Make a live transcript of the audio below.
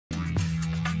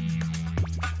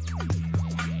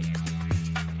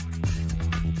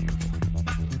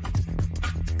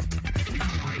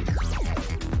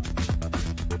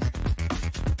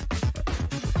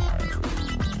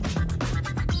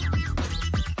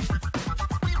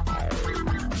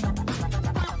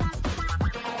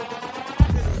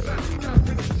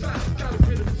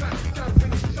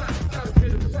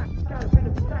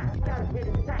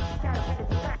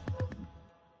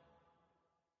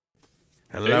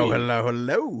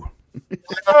Hello.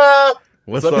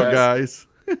 What's up, up, guys?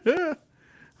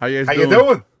 How you guys How you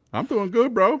doing? I'm doing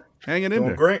good, bro. Hanging in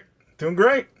there. Great. Doing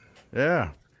great. Yeah.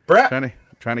 Brett.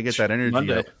 Trying to get that energy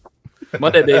Monday. up.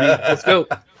 Monday, baby. Let's go.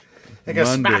 You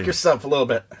gotta smack yourself a little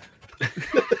bit.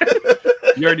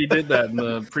 You already did that in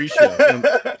the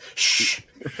pre-show. Shh.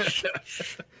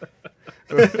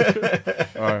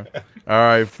 All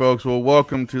right, folks. Well,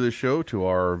 welcome to the show, to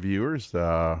our viewers.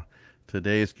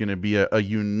 Today is going to be a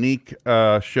unique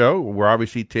show. We're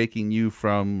obviously taking you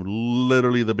from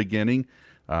literally the beginning.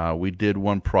 We did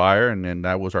one prior, and then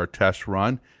that was our test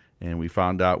run, and we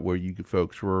found out where you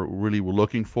folks were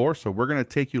looking for. So we're going to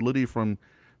take you literally from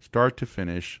start to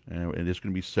finish, and there's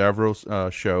going to be several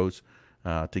shows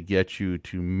to get you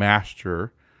to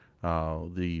master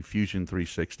the Fusion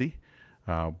 360.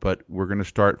 But we're going to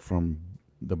start from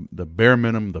the bare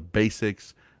minimum, the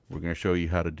basics. We're going to show you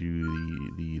how to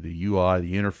do the UI,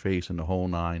 the interface, and the whole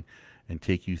nine, and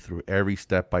take you through every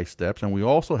step by steps. And we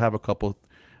also have a couple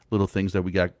little things that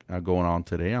we got going on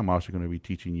today. I'm also going to be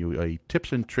teaching you a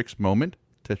tips and tricks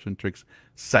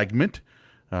segment,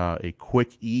 a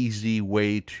quick, easy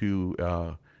way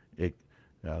to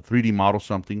 3D model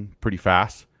something pretty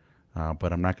fast.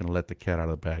 But I'm not going to let the cat out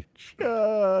of the bag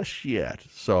just yet.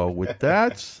 So with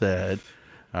that said,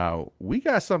 we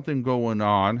got something going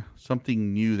on,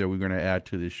 something new that we're going to add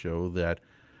to this show that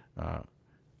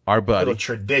our buddy...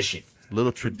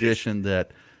 Little tradition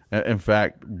that, in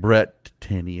fact, Brett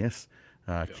Tinius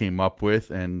came up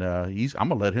with. And I'm going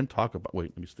to let him talk about...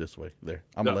 Wait, let me this way. There.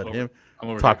 I'm going to let him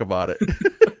talk about it.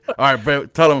 All right,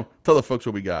 Brett, tell the folks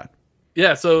what we got.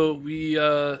 Yeah, so we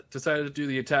decided to do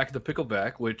the Attack of the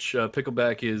Pickleback, which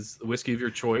Pickleback is the whiskey of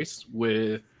your choice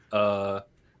with an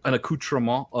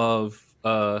accoutrement of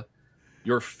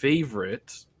your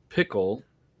favorite pickle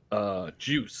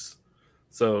juice.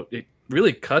 So it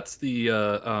really cuts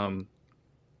the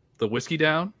whiskey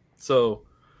down. So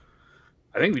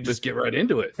I think we just get right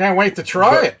into it. Can't wait to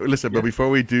try it. Listen, but before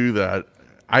we do that,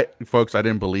 I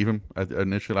didn't believe him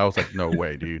initially. I was like, no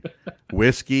way, dude.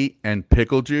 Whiskey and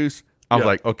pickle juice. I was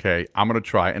like, okay, I'm going to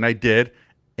try. And I did.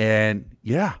 And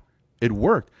yeah, it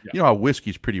worked. Yeah. You know how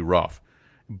whiskey's pretty rough,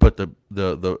 but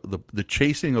the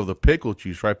chasing of the pickle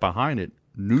juice right behind it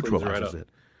neutralizes it.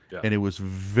 Yeah. And it was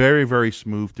very, very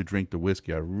smooth to drink the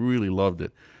whiskey. I really loved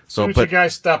it. As soon as you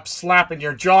guys stop slapping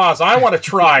your jaws, I want to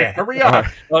try it. Hurry up.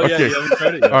 Right. Oh, yeah, you haven't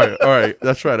tried it yet. All right.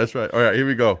 That's right. All right, here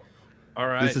we go. All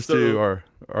right. This is to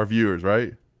our viewers,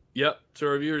 right? Yep, to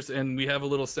our viewers, and we have a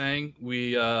little saying.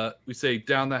 We say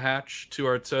down the hatch to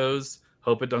our toes.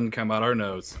 Hope it doesn't come out our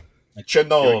nose. It's your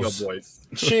nose. Here we go, boys.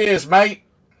 Cheers, mate.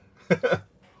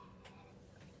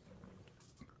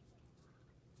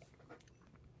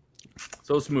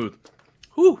 So smooth.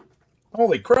 Whew.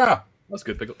 Holy crap. That's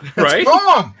good pickle. It's Right?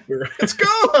 gone. It's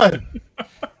gone.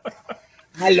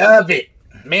 I love it.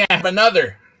 May I have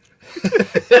another?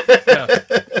 Yeah.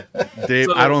 Dave,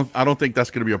 so, I don't think that's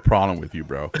going to be a problem with you,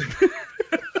 bro.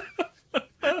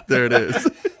 There it is.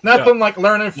 Nothing like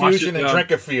learning Fusion and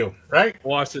drink a few, right?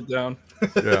 Wash it down.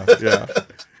 Yeah.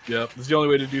 Yep. It's the only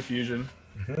way to do Fusion.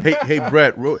 Hey,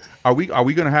 Brett, are we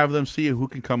going to have them see who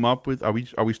can come up with? Are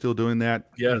we still doing that?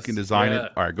 Yes. You can design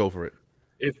it. All right, go for it.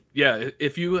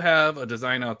 If you have a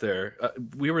design out there,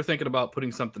 we were thinking about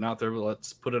putting something out there, but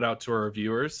let's put it out to our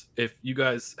viewers. If you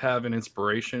guys have an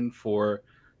inspiration for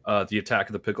the Attack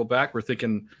of the Pickleback, we're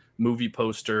thinking movie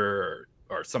poster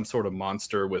or some sort of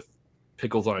monster with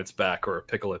pickles on its back or a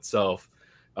pickle itself.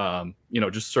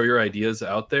 Just throw your ideas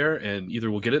out there, and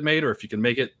either we'll get it made, or if you can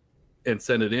make it and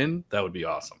send it in, that would be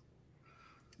awesome.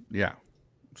 Yeah.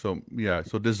 So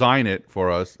design it for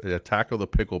us. The Attack of the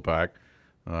Pickleback.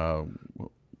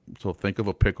 So think of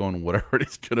a pickle and whatever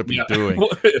it's going to be doing.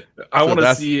 I want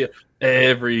to see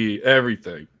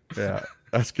everything. Yeah,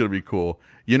 that's going to be cool.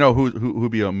 You know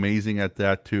who'd be amazing at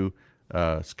that too?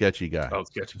 Sketchy guy. Oh,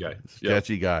 sketchy guy.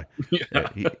 Sketchy guy.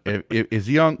 Yeah. Is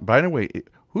he on? By the way,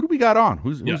 who do we got on?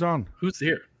 Who's on? Who's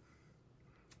here?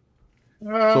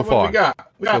 So far, we got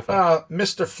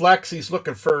Mr. Flex. He's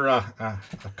looking for a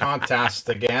contest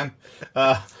again.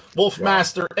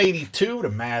 Wolfmaster 82, the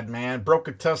Madman,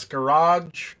 Broken Tusk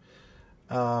Garage,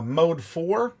 Mode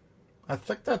 4. I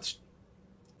think that's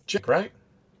Jake, right?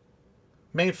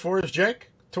 Made 4 is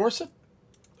Jake Torsit.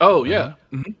 Oh yeah.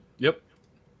 Mm-hmm. Yep.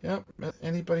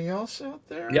 Anybody else out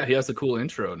there? Yeah, he has a cool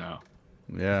intro now.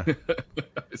 Yeah,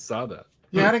 I saw that.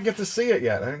 Yeah, I didn't get to see it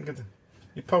yet.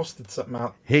 He posted something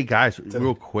out. Hey guys,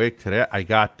 real quick today, I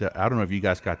got. I don't know if you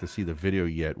guys got to see the video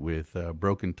yet with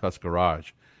Broken Tusk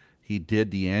Garage. He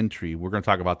did the entry. We're going to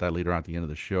talk about that later on at the end of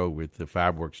the show with the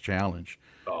FabWorks Challenge.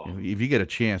 Oh. If you get a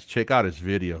chance, check out his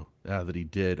video. that he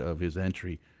did of his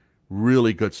entry.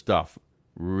 Really good stuff.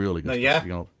 Really good No,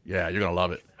 stuff. yeah? You're gonna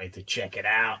love it. Wait to check it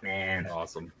out, man.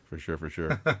 Awesome. For sure, for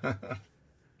sure.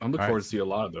 I'm looking forward to see a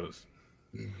lot of those.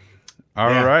 All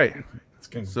Yeah. right. It's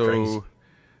gonna be So crazy.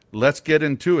 let's get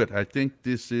into it. I think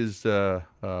this is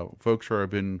folks who have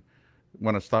been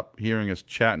want to stop hearing us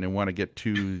chatting and want to get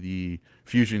to the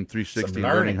Fusion 360 Some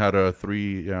learning learning. how to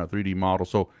 3D model.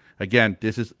 So again,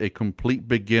 this is a complete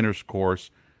beginner's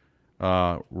course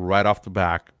right off the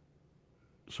back.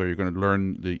 So you're going to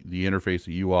learn the interface,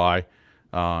 the UI,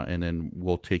 and then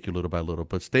we'll take you little by little.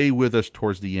 But stay with us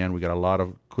towards the end. We got a lot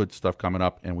of good stuff coming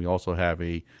up, and we also have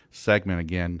a segment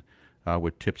again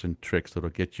with tips and tricks that'll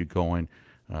get you going.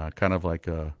 Kind of like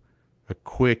a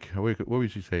quick. What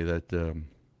would you say that? What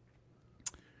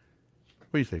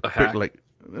do you say? A Quick, hack? like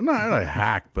not a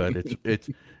hack, but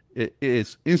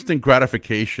it's instant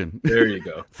gratification. There you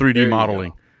go. 3D There you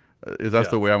modeling. That's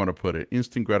Yeah. the way I'm going to put it.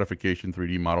 Instant gratification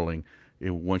 3D modeling.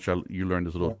 Once you learn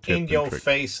this little tip In and your trick.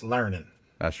 face learning.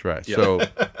 That's right. Yeah. So,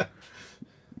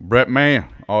 Brett, man,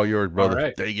 all yours, brother.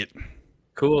 right. Take it.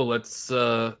 Cool. Let's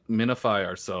minify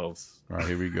ourselves. All right,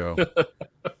 here we go.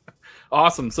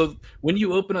 Awesome. So when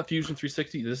you open up Fusion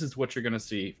 360, this is what you're going to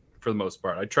see for the most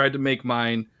part. I tried to make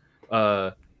mine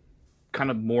kind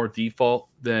of more default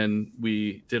than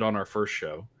we did on our first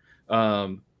show.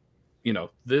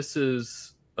 This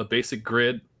is a basic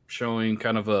grid showing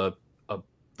kind of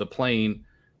the plane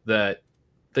that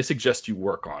they suggest you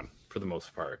work on for the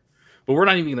most part. But we're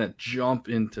not even going to jump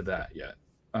into that yet.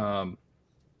 The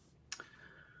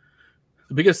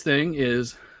biggest thing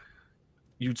is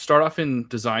you'd start off in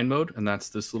design mode, and that's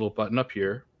this little button up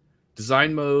here.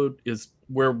 Design mode is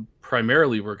where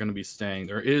primarily we're going to be staying.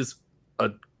 There is a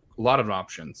lot of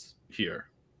options here.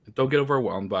 Don't get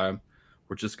overwhelmed by them.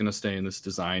 We're just going to stay in this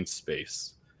design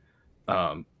space.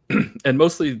 And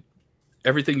mostly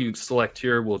everything you select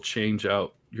here will change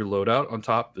out your loadout on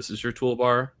top. This is your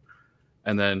toolbar.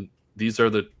 And then these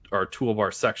are our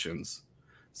toolbar sections.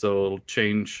 So it'll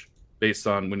change based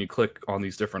on when you click on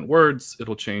these different words,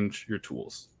 it'll change your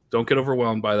tools. Don't get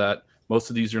overwhelmed by that. Most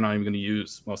of these you're not even going to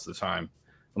use most of the time,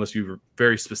 unless you're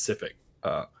very specific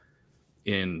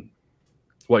in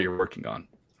what you're working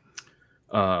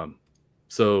on.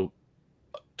 So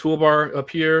toolbar up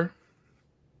here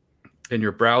and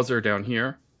your browser down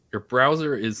here. Your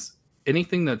browser is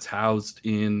anything that's housed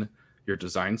in your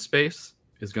design space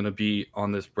is going to be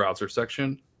on this browser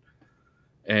section.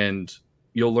 And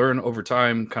you'll learn over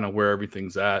time kind of where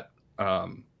everything's at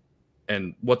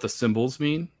and what the symbols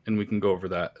mean. And we can go over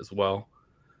that as well.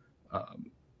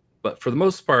 But for the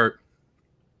most part,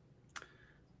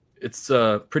 it's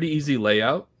a pretty easy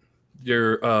layout.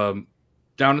 Your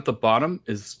down at the bottom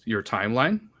is your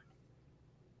timeline.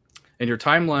 And your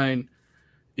timeline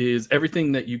is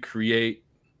everything that you create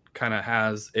kind of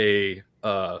has a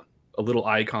little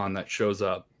icon that shows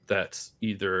up that's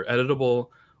either editable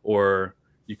or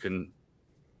you can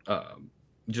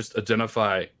just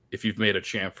identify if you've made a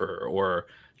chamfer or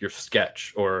your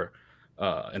sketch or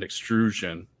an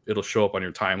extrusion. It'll show up on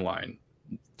your timeline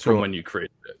from when you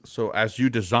created it. So as you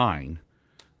design,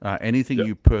 anything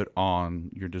you put on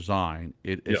your design,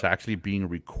 it is actually being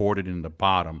recorded in the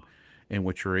bottom. And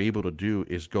what you're able to do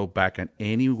is go back and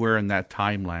anywhere in that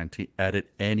timeline to edit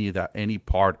any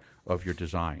part of your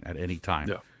design at any time.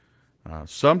 Yeah.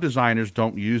 Some designers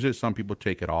don't use it. Some people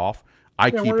take it off.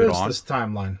 I keep it on. Where is this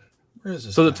timeline? Where is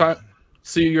this? So the time,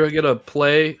 so you're gonna get a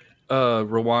play,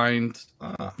 rewind.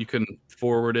 You can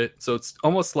forward it. So it's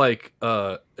almost like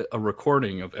a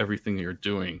recording of everything that you're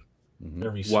doing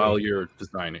while you're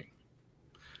designing.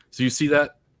 So you see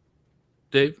that,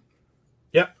 Dave?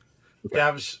 Yep. Okay. Yeah,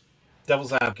 I was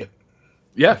devil's advocate.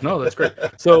 Yeah, no, that's great.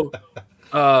 So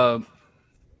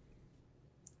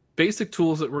basic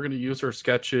tools that we're going to use are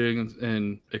sketching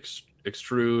and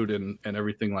extrude and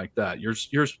everything like that.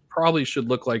 Yours probably should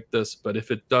look like this, but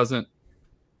if it doesn't,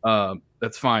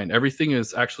 that's fine. Everything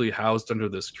is actually housed under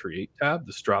this create tab,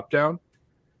 this drop down.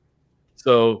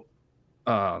 So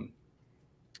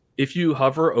if you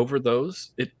hover over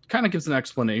those, it kind of gives an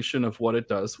explanation of what it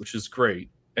does, which is great.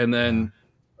 And then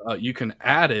you can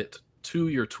add it to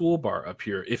your toolbar up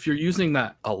here if you're using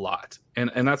that a lot.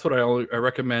 And that's what I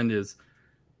recommend is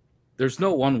there's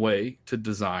no one way to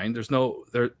design.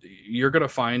 You're going to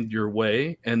find your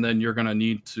way, and then you're going to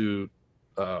need to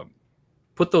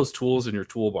put those tools in your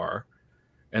toolbar,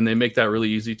 and they make that really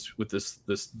easy with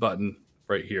this button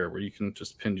right here where you can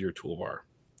just pin to your toolbar.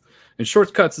 And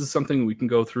shortcuts is something we can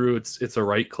go through. It's a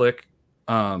right click,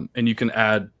 and you can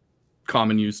add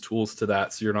common use tools to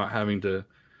that, so you're not having to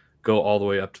go all the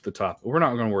way up to the top. But we're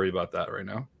not going to worry about that right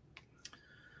now.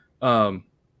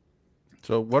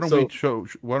 So why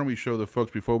don't we show the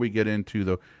folks before we get into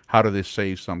the how do they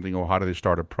save something or how do they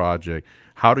start a project,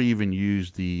 how to even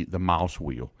use the mouse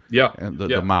wheel and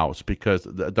the mouse, because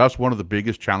that's one of the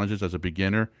biggest challenges as a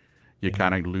beginner. You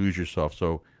kind of lose yourself.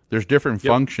 So there's different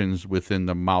functions within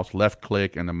the mouse left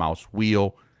click and the mouse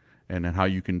wheel, and then how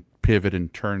you can pivot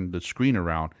and turn the screen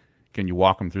around. Can you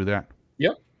walk them through that?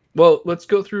 Yep. Well, let's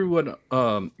go through what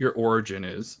your origin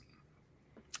is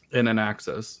and an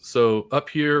axis. So up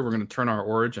here, we're going to turn our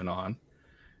origin on,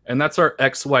 and that's our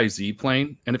XYZ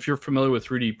plane. And if you're familiar with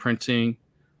 3D printing,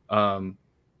 and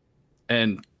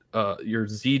your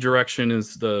Z direction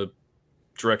is the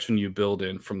direction you build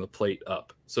in from the plate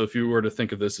up. So if you were to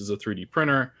think of this as a 3D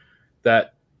printer,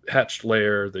 that hatched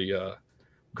layer, the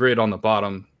grid on the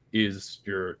bottom is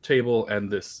your table, and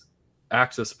this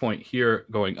axis point here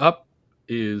going up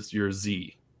is your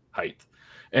Z height.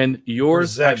 And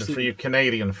yours Z actually, for you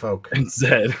Canadian folk. And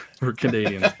Z for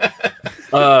Canadians.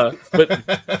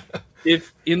 But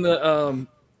if in the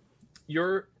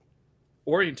your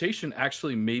orientation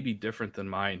actually may be different than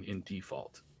mine in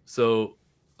default. So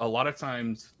a lot of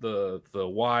times the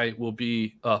Y will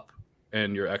be up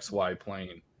and your XY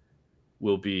plane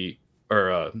will be,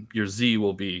 or your Z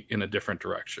will be in a different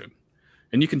direction.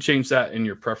 And you can change that in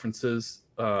your preferences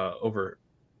over.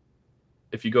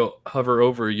 If you go hover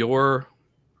over your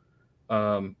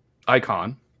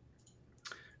icon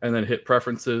and then hit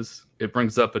preferences, it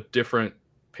brings up a different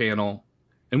panel,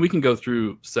 and we can go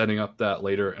through setting up that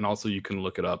later, and also you can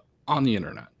look it up on the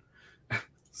internet.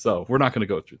 So we're not going to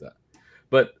go through that,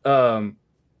 but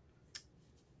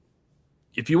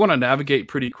if you want to navigate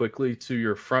pretty quickly to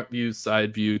your front view,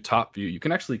 side view, top view, you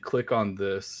can actually click on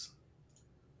this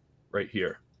right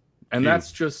here, and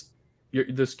that's just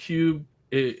this cube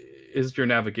is your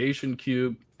navigation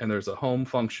cube, and there's a home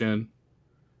function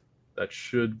that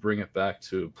should bring it back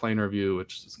to planar view,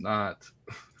 which is not.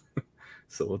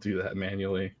 So we'll do that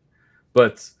manually.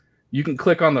 But you can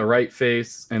click on the right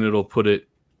face, and it'll put it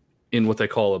in what they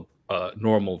call a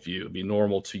normal view. It'd be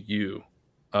normal to you,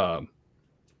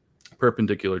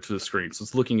 perpendicular to the screen. So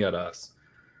it's looking at us,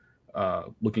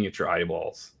 looking at your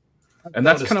eyeballs. And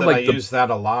that's kind of like I use that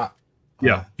a lot.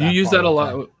 Yeah, you use that a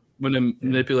lot when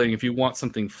manipulating. If you want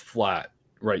something flat,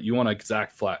 right? You want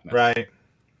exact flatness, right?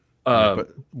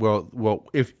 Well,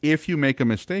 if you make a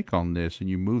mistake on this and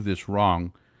you move this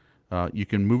wrong, you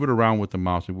can move it around with the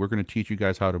mouse. And we're going to teach you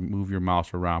guys how to move your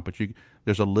mouse around. But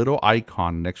there's a little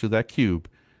icon next to that cube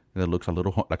that looks like a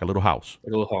little house.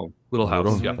 Like a little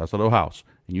house. Yeah, that's a little house.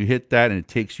 And you hit that, and it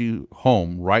takes you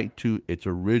home right to its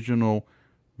original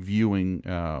viewing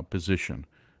position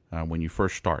when you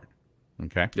first start.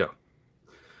 Okay. Yeah.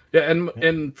 Yeah,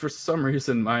 and for some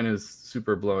reason mine is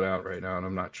super blown out right now, and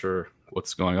I'm not sure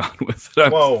what's going on with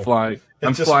it.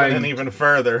 I'm flying even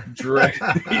further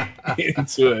directly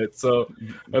into it, so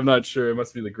I'm not sure. It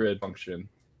must be the grid function.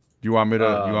 Do you want me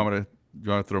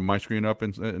to throw my screen up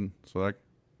and select?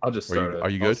 I'll just start. Are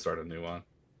you good? I'll start a new one.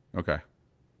 Okay.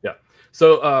 Yeah.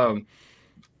 So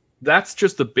that's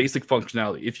just the basic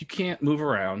functionality. If you can't move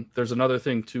around, there's another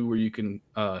thing too where you can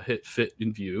hit fit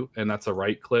in view, and that's a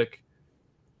right click.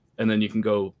 And then you can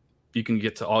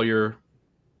get to all your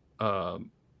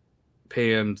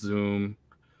pan, zoom,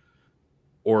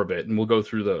 orbit, and we'll go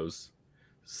through those.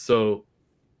 So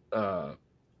let's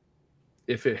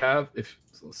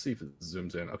see if it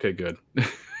zooms in. Okay, good.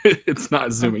 It's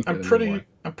not zooming. I'm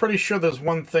pretty sure there's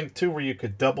one thing too where you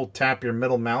could double tap your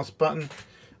middle mouse button,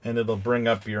 and it'll bring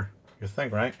up your thing,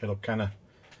 right? It'll kind of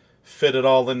fit it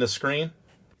all in the screen.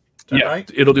 Yeah, right?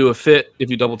 It'll do a fit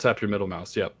if you double tap your middle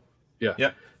mouse. Yep. Yeah.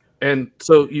 Yep. And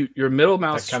so your middle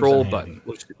mouse scroll button,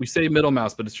 which we say middle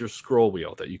mouse, but it's your scroll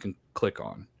wheel that you can click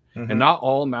on. Mm-hmm. And not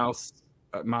all mouse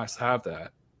have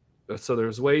that. So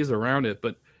there's ways around it,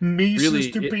 but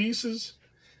pieces.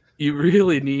 You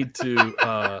really need to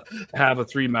have a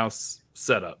 3-mouse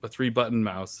setup, a 3-button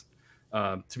mouse,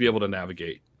 to be able to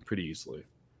navigate pretty easily.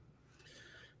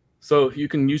 So you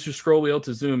can use your scroll wheel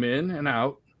to zoom in and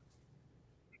out,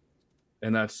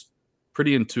 and that's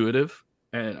pretty intuitive.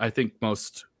 And I think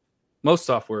most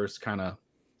software is kind of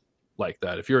like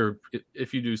that. If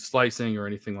you do slicing or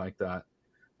anything like that,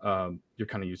 you're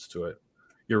kind of used to it.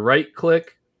 Your right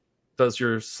click does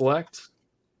your select.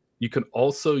 You can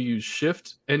also use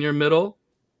shift in your middle.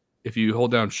 If you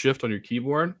hold down shift on your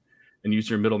keyboard and use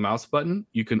your middle mouse button,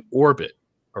 you can orbit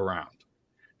around.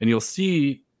 And you'll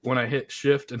see when I hit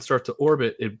shift and start to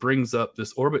orbit, it brings up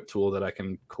this orbit tool that I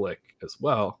can click as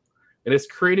well. And it's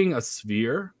creating a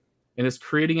sphere, and it's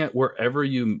creating it wherever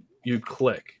you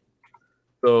click.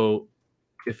 So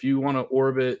if you want to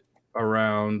orbit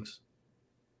around,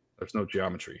 there's no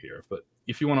geometry here, but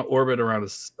if you want to orbit around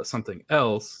something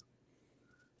else,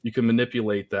 you can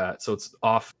manipulate that so it's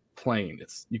off plane.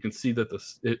 You can see that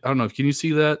I don't know. Can you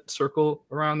see that circle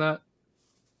around that?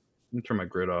 Let me turn my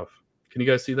grid off. Can you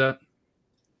guys see that?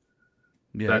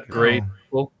 Yeah. That gray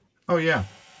circle? Oh yeah.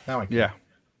 Now I can. Yeah.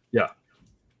 Yeah.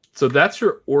 So that's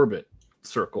your orbit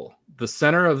circle. The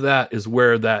center of that is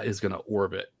where that is going to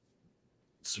orbit.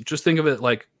 So just think of it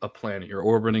like a planet. You're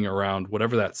orbiting around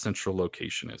whatever that central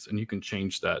location is, and you can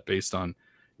change that based on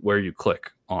where you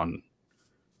click on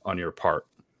your part.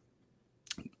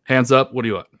 Hands up. What do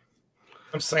you want?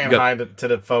 I'm saying hi to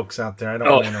the folks out there. I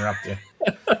don't want to interrupt you.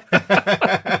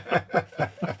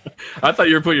 I thought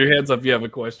you were putting your hands up. You have a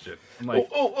question. I'm like,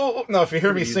 oh. No, if you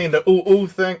hear me saying the ooh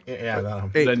thing, yeah.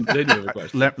 Hey, then you have a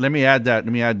question. Let me add that.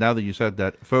 Let me add now that you said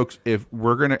that, folks. If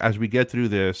we're gonna, as we get through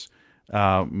this,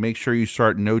 make sure you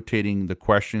start notating the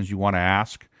questions you want to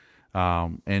ask.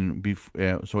 So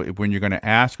when you're going to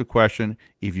ask a question,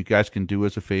 if you guys can do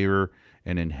us a favor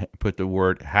and then put the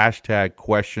word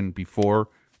 #question before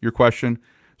your question,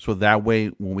 so that way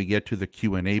when we get to the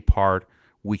Q&A part,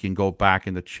 we can go back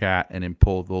in the chat and then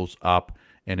pull those up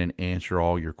and then answer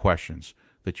all your questions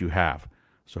that you have.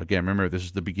 So again, remember, this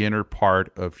is the beginner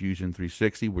part of Fusion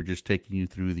 360. We're just taking you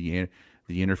through the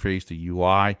interface, the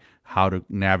UI, how to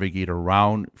navigate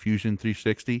around Fusion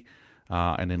 360.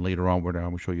 And then later on, we're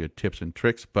going to show you tips and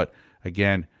tricks. But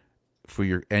again,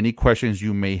 for any questions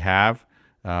you may have,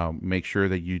 make sure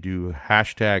that you do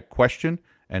 #question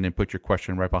and then put your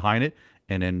question right behind it.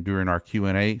 And then during our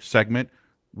Q&A segment,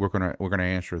 we're gonna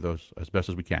answer those as best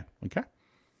as we can. Okay.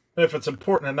 If it's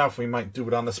important enough, we might do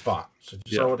it on the spot. So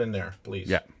just throw it in there, please.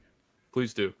 Yeah,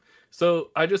 please do. So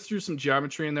I just threw some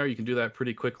geometry in there. You can do that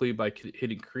pretty quickly by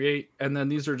hitting create. And then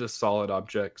these are just solid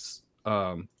objects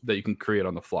that you can create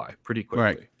on the fly pretty quickly.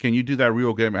 Right. Can you do that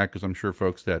real game, Matt? Because I'm sure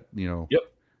folks that, Yep.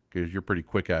 Because you're pretty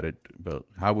quick at it. But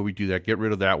how would we do that? Get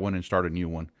rid of that one and start a new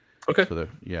one. Okay. So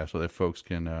that folks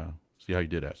can see how you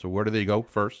did that. So where do they go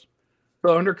first?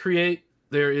 So under create,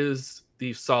 there is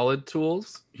the solid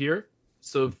tools here.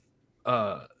 So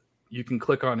you can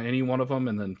click on any one of them,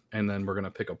 and then we're going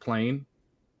to pick a plane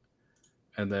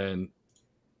and then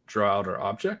draw out our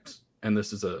object. And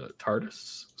this is a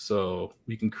TARDIS. So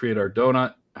we can create our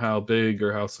donut, how big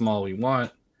or how small we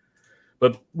want.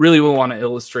 But really we want to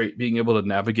illustrate being able to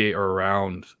navigate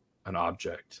around an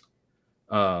object.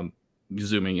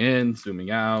 Zooming in,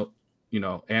 zooming out,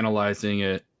 analyzing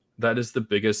it. That is the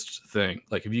biggest thing.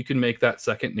 Like if you can make that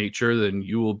second nature, then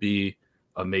you will be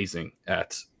amazing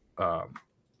at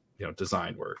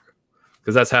design work.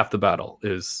 Because that's half the battle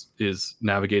is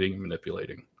navigating and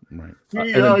manipulating.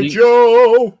 Right.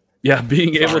 Joe. Yeah,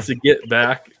 being able to get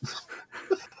back.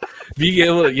 Being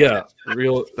able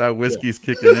to, that whiskey's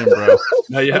kicking in, bro.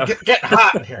 Now you have, get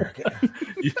hot here.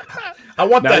 I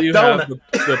want that you donut. Have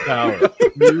the power.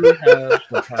 You have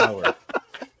the power.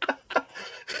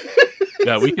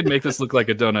 Yeah, we can make this look like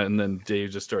a donut, and then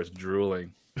Dave just starts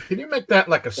drooling. Can you make that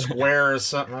like a square or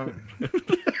something?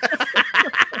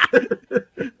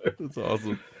 That's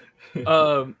awesome.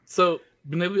 So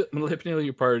manipulating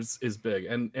your parts is big,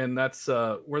 and that's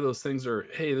where those things are.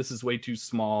 Hey, this is way too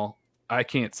small. I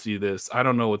can't see this. I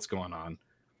don't know what's going on.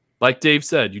 Like Dave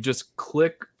said, you just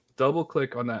double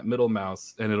click on that middle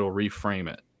mouse, and it'll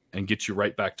reframe it and get you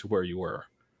right back to where you were.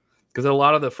 Because a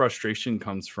lot of the frustration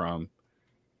comes from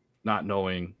not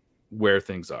knowing where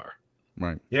things are.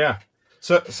 Right. Yeah.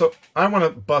 So I want to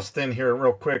bust in here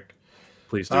real quick.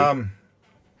 Please do.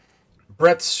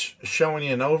 Brett's showing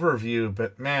you an overview,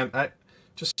 but man, I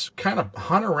just kind of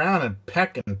hunt around and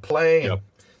peck and play. Yep. And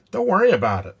don't worry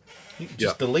about it. You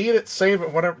just delete it, save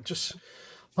it, whatever. Just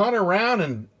hunt around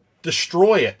and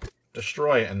destroy it.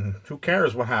 And who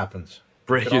cares what happens?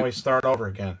 You can always start over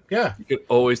again. Yeah. You could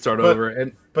always start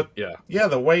over. But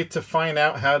the way to find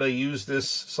out how to use this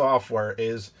software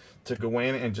is to go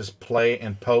in and just play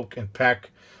and poke and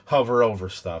peck, hover over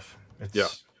stuff.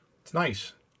 It's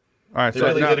nice. All right, they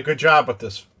really did a good job with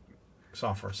this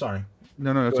software. Sorry.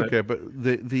 No, that's okay. But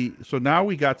so now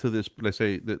we got to this. Let's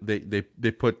say that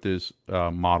they put this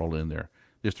model in there,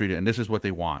 this 3D, and this is what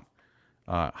they want.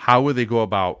 How would they go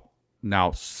about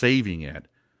now saving it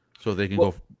so they can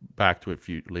go back to it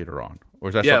later on, or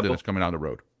is that something that's coming down the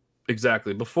road?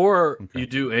 Exactly. Before you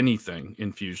do anything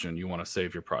in Fusion, you want to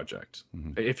save your project.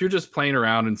 Mm-hmm. If you're just playing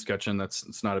around and sketching,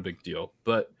 it's not a big deal.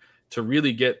 But to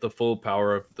really get the full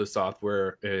power of the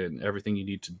software and everything you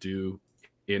need to do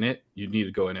in it, you need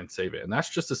to go in and save it. And that's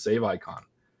just a save icon.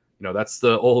 That's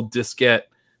the old diskette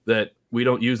that we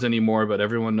don't use anymore, but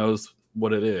everyone knows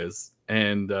what it is.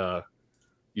 And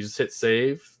you just hit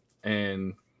save,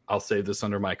 and I'll save this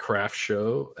under my craft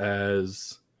show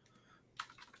as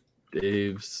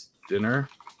Dave's dinner.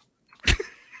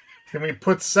 Can we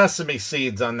put sesame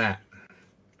seeds on that?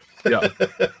 Yeah.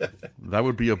 That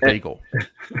would be a bagel,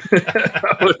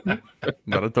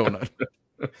 not a donut.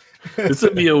 This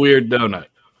would be a weird donut.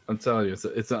 I'm telling you,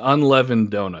 it's an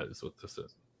unleavened donut is what this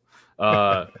is.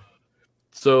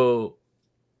 So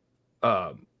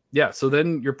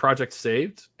then your project's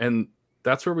saved, and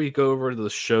that's where we go over to the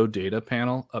show data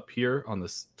panel up here on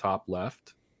this top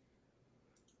left.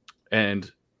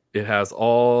 And it has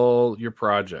all your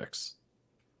projects.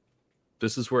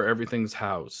 This is where everything's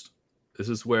housed. This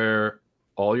is where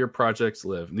all your projects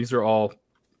live. And these are all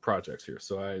projects here.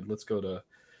 So let's go to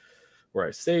where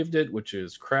I saved it, which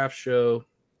is Craft Show.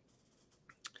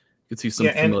 You can see some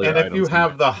familiar and if items you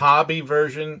have the hobby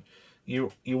version,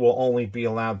 you will only be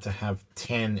allowed to have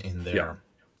 10 in there.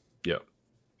 Yeah.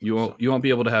 You won't be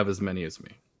able to have as many as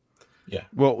me. Yeah.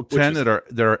 Well, 10 that are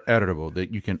editable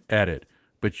that you can edit,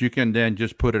 but you can then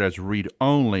just put it as read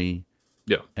only.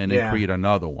 Yeah. And then create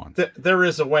another one. There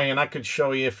is a way, and I could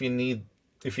show you if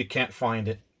you can't find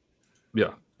it.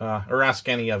 Yeah. Or ask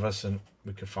any of us, and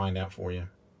we could find out for you.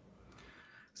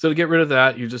 So to get rid of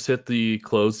that, you just hit the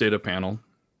close data panel.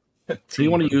 So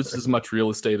you want to use as much real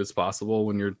estate as possible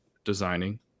when you're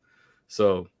designing.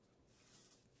 So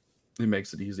it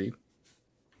makes it easy.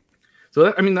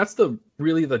 So that's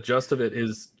really the gist of it,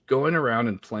 is going around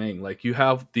and playing. Like you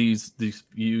have these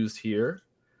views here,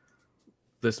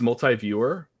 this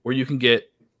multi-viewer where you can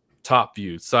get top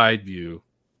view, side view,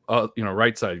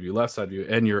 right side view, left side view,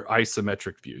 and your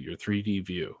isometric view, your 3D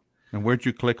view. And where'd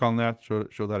you click on that?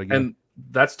 Show that again. And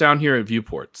that's down here at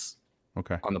viewports.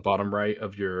 Okay. On the bottom right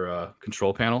of your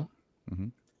control panel. Mm-hmm.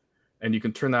 And you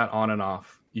can turn that on and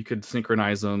off. You could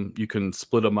synchronize them. You can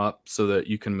split them up so that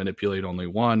you can manipulate only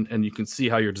one. And you can see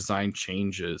how your design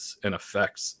changes and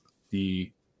affects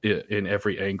in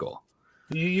every angle.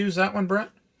 Do you use that one, Brett?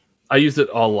 I use it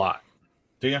a lot.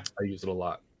 Do you? I use it a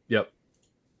lot. Yep.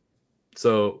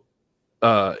 So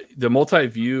the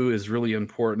multi-view is really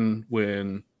important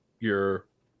when you're,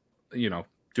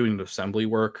 doing the assembly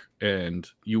work and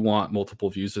you want multiple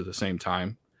views at the same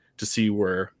time to see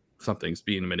where something's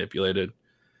being manipulated.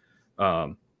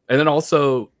 And then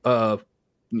also,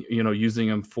 using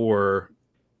them for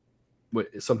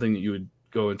something that you would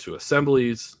go into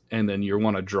assemblies, and then you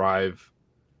want to drive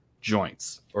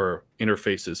joints or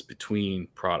interfaces between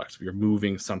products. If you're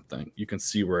moving something, you can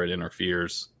see where it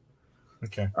interferes.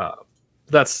 Okay.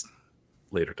 That's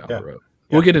later down the road.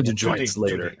 We'll get into joints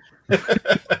later.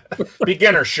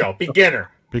 Beginner show. Beginner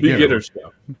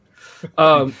show.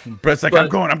 Brett's like, I'm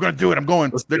going to do it. I'm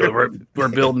going. We're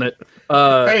building it.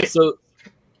 Hey, so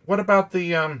what about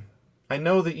the I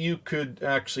know that you could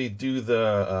actually do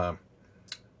the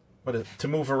to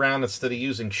move around instead of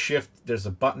using shift. There's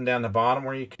a button down the bottom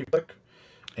where you can click,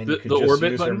 and you could just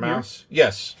orbit use button your mouse. Here?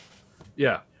 Yes.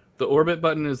 Yeah, the orbit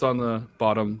button is on the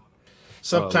bottom.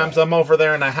 Sometimes I'm over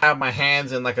there and I have my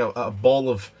hands in like a bowl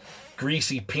of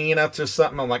greasy peanuts or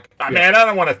something. I'm like, man, I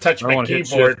don't want to touch my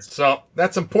keyboard. So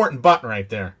that's an important button right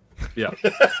there. Yeah,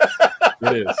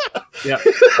 it is. Yeah,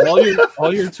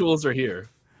 all your tools are here.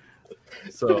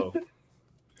 So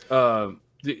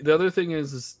the other thing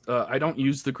is I don't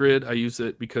use the grid. I use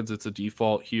it because it's a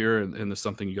default here, and it's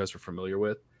something you guys are familiar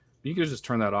with. You can just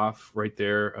turn that off right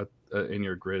there in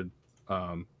your grid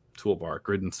toolbar,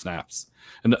 grid and snaps.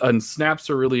 And snaps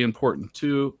are really important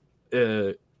too.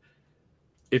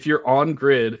 If you're on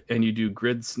grid and you do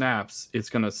grid snaps, it's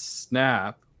going to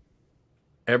snap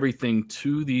everything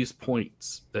to these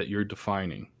points that you're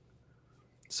defining.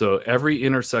 So every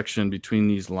intersection between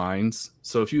these lines.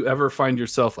 So if you ever find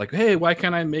yourself like, hey, why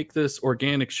can't I make this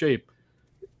organic shape?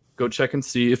 Go check and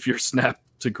see if your snap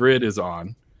to grid is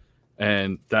on,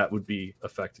 and that would be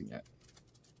affecting it.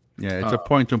 Yeah, it's a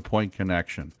point-to-point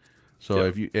connection. So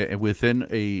if you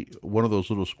within one of those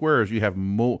little squares, you have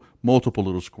multiple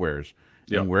little squares.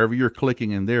 And wherever you're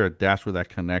clicking in there, that's where that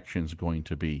connection is going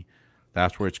to be.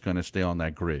 That's where it's going to stay on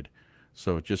that grid.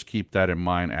 So just keep that in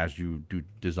mind as you do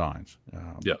designs.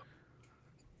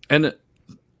 And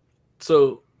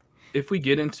so if we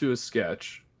get into a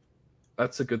sketch,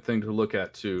 that's a good thing to look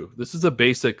at too. This is a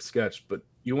basic sketch, but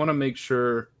you want to make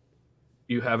sure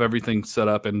you have everything set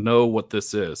up and know what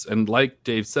this is. And like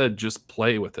Dave said, just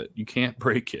play with it. You can't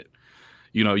break it.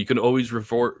 You can always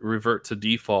revert to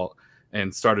default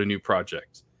and start a new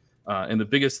project. And the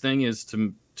biggest thing is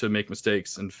to make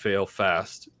mistakes and fail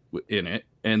fast in it,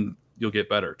 and you'll get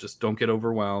better. Just don't get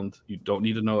overwhelmed. You don't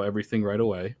need to know everything right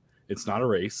away. It's not a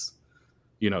race.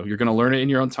 You're going to learn it in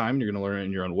your own time. You're going to learn it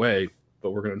in your own way,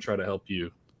 but we're going to try to help you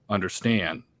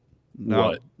understand Now,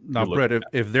 what now, you're looking Brett, at.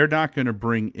 if they're not going to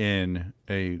bring in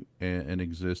an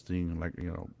existing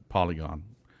polygon,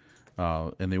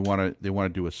 and they want to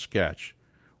do a sketch,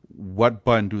 what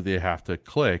button do they have to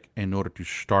click in order to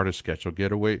start a sketch? So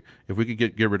get away. If we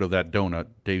could get rid of that donut,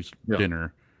 Dave's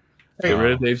dinner. Get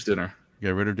rid of Dave's dinner.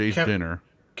 Get rid of Dave's dinner.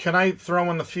 Can I throw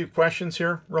in a few questions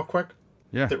here, real quick?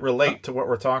 Yeah. That relate to what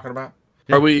we're talking about.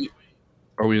 Yeah. Are we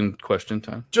in question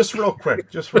time? Just real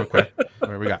quick.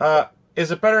 What we got?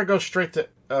 Is it better to go straight to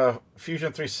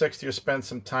Fusion 360 or spend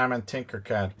some time on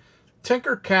Tinkercad?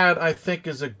 Tinkercad, I think,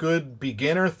 is a good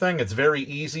beginner thing. It's very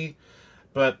easy.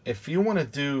 But if you want to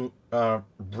do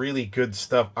really good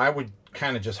stuff, I would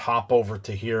kind of just hop over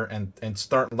to here and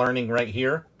start learning right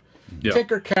here. Yeah.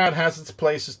 Tinkercad has its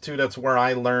places too. That's where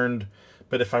I learned.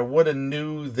 But if I would have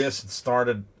knew this and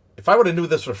started, if I would have knew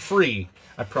this for free,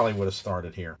 I probably would have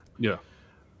started here. Yeah.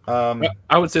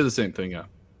 I would say the same thing. Yeah.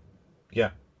 Yeah.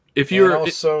 If you're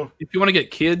also, if you want to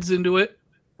get kids into it,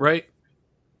 right?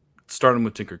 Start them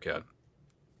with Tinkercad.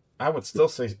 I would still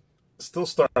say,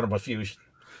 start them with Fusion.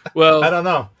 Well, I don't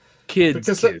know.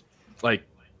 Kids, like,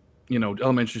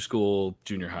 elementary school,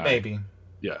 junior high. Maybe.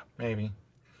 Yeah. Maybe.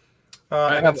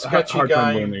 I have a hard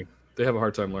time learning. They have a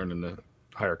hard time learning the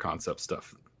higher concept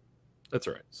stuff. That's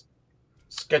all right.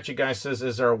 Sketchy Guy says,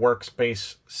 is there a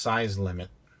workspace size limit?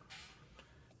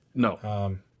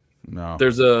 No. No.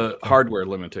 There's a hardware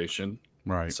limitation.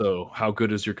 Right. So how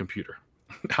good is your computer?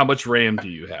 How much RAM do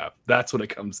you have? That's what it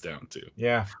comes down to.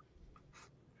 Yeah.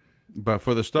 But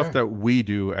for the stuff that we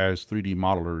do as 3D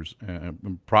modelers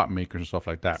and prop makers and stuff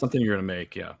like that, something you're going to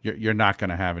make, yeah, you're not going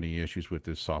to have any issues with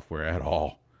this software at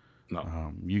all.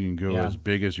 No, you can go as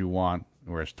big as you want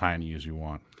or as tiny as you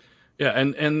want. Yeah,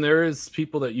 and there is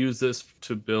people that use this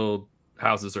to build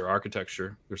houses or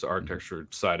architecture. There's the architecture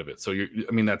side of it. So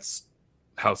that's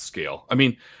house scale. I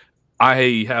mean,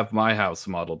 I have my house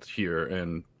modeled here,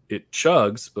 and it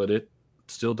chugs, but it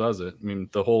still does it. I mean,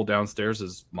 the whole downstairs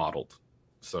is modeled.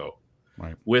 So,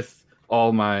 with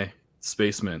all my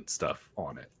Spacement stuff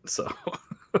on it. So,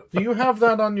 do you have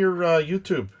that on your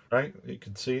YouTube? Right, you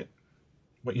can see it.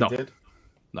 What you did?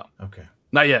 No. Okay.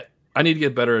 Not yet. I need to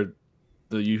get better at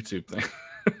the YouTube thing.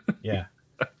 Yeah.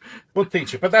 We'll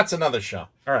teach you, but that's another show.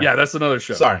 All right. Yeah, that's another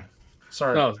show. Sorry.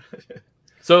 No.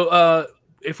 So,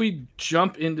 if we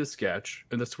jump into Sketch,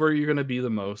 and that's where you're going to be the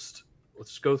most.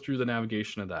 Let's go through the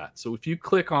navigation of that. So, if you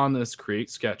click on this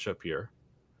Create Sketch up here,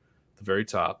 the very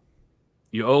top,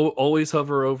 you always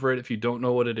hover over it. If you don't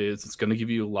know what it is, it's going to give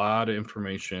you a lot of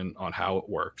information on how it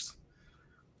works.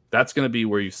 That's going to be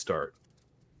where you start.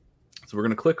 So we're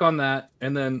going to click on that,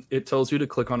 and then it tells you to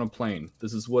click on a plane.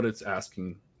 This is what it's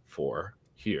asking for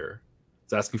here.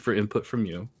 It's asking for input from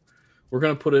you. We're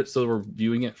going to put it so we're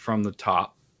viewing it from the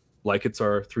top, like it's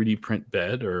our 3D print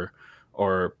bed or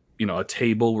a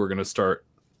table we're going to start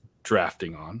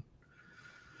drafting on.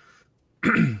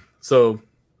 So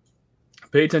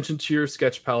pay attention to your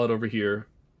sketch palette over here.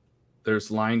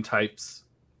 There's line types,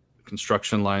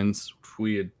 construction lines, which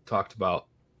we had talked about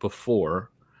before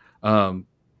on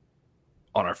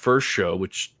our first show,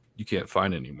 which you can't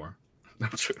find anymore.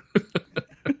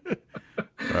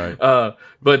 Right.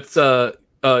 But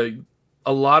a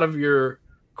lot of your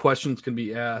questions can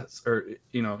be asked, or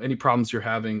any problems you're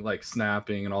having, like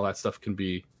snapping and all that stuff, can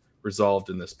be resolved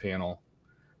in this panel.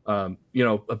 A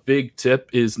big tip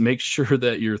is make sure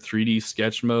that your 3D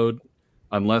sketch mode,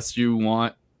 unless you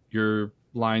want your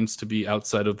lines to be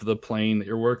outside of the plane that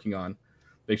you're working on,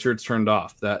 make sure it's turned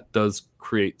off. That does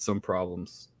create some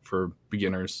problems for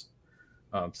beginners.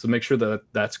 So make sure that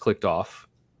that's clicked off.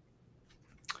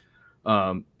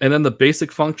 And then the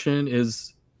basic function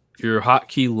is your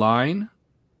hotkey line,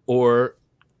 or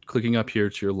clicking up here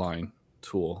to your line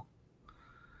tool.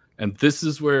 And this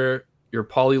is where your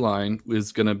polyline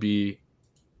is going to be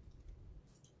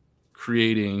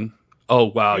creating. Oh,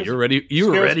 wow. You're ready. You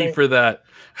were ready for that.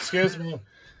 Excuse me.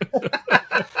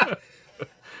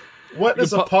 What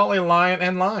is a polyline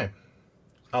and line?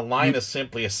 A line is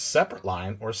simply a separate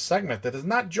line or segment that is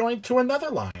not joined to another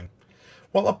line,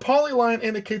 while a polyline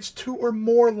indicates two or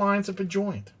more lines have been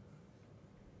joined.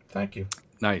 Thank you.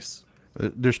 Nice.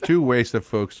 There's two ways that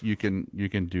folks you can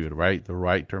do it, right? The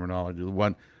right terminology, the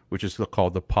one which is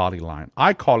called the polyline.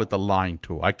 I call it the line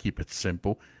tool. I keep it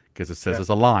simple because it says it's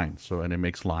a line, and it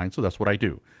makes lines, so that's what I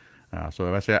do. So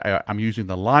if I say I'm using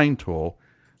the line tool,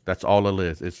 that's all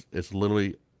it is. It's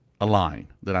literally a line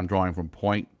that I'm drawing from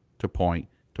point to point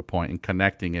to point and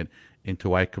connecting it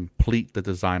until I complete the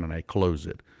design and I close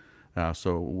it.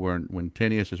 So when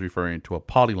Tinius is referring to a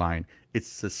polyline,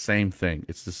 it's the same thing.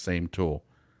 It's the same tool.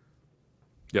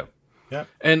 Yeah. Yeah.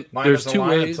 And line there's is a two line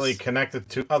ways until you connect it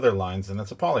to other lines, and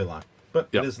it's a polyline. but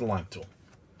Yep. it is the line tool.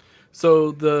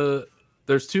 So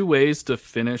there's two ways to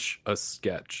finish a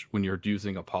sketch when you're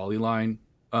using a polyline.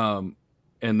 And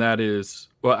that is,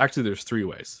 well, actually there's three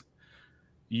ways.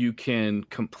 You can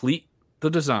complete the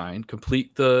design,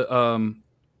 complete the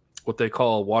what they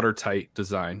call watertight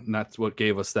design. And that's what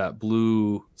gave us that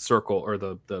blue circle or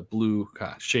the blue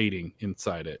shading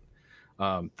inside it.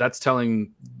 That's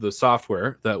telling the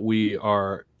software that we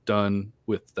are done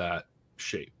with that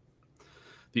shape.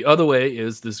 The other way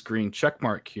is this green check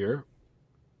mark here,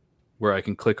 where I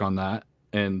can click on that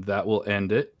and that will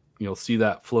end it. You'll see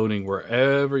that floating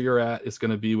wherever you're at. It's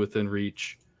going to be within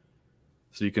reach.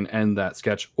 So you can end that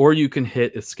sketch, or you can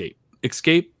hit escape.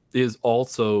 Escape is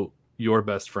also your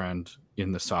best friend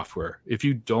in the software. If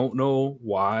you don't know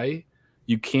why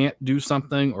you can't do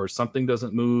something or something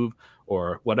doesn't move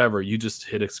or whatever, you just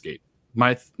hit escape.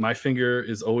 My finger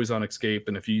is always on escape,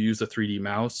 and if you use a 3D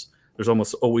mouse, there's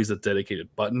almost always a dedicated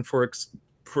button for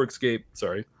escape.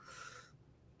 Sorry.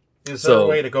 Is there a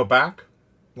way to go back,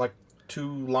 like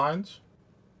 2 lines?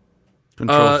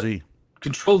 Control Z.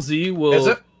 Control Z will. Is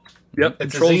it? Yep.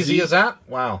 It's Control as easy Z, as that?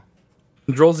 Wow.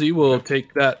 Control Z will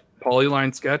take that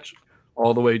polyline sketch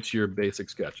all the way to your basic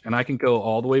sketch, and I can go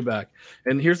all the way back.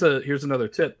 And here's another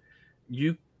tip: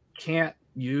 you can't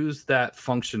use that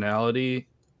functionality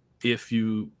if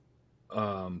you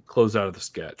close out of the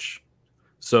sketch.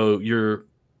 So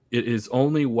it is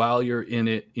only while you're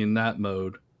in that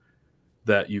mode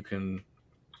that you can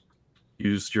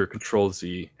use your Control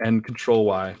Z, and Control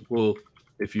Y will,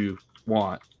 if you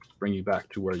want, bring you back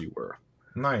to where you were.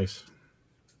 Nice.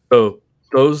 So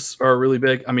those are really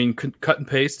big. I mean, cut and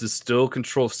paste is still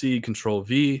Control C, Control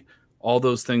V. All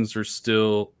those things are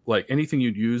still, like, anything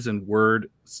you'd use in Word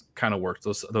kind of works.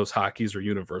 Those hotkeys are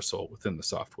universal within the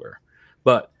software.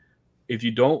 But if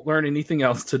you don't learn anything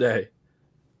else today,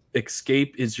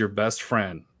 escape is your best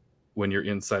friend when you're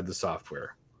inside the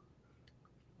software.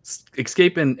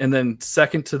 Escape, and then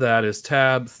second to that is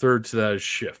tab, third to that is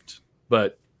shift.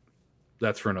 But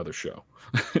that's for another show.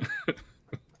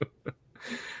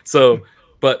 So,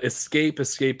 but escape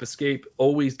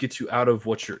always gets you out of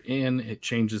what you're in. It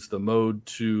changes the mode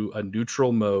to a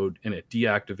neutral mode, and it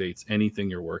deactivates anything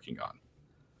you're working on.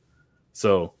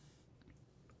 So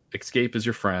escape is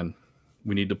your friend.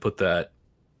 We need to put that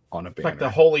on a banner. Like the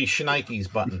holy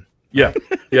shnikes button. Yeah.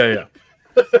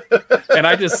 And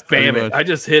I just spam it. I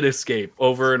just hit escape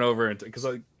over and over because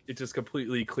it just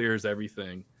completely clears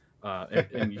everything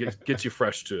and gets you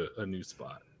fresh to a new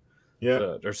spot.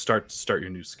 Yeah. Or start your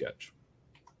new sketch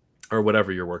or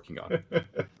whatever you're working on.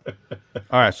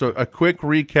 All right, so a quick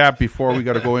recap before we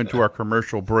got to go into our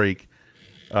commercial break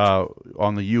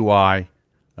on the UI.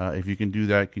 If you can do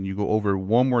that, can you go over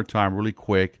one more time really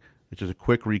quick? It's just a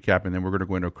quick recap, and then we're going to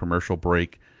go into a commercial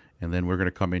break, and then we're going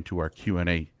to come into our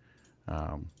Q&A.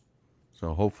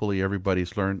 So hopefully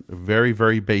everybody's learned very,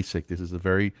 very basic. This is a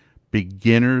very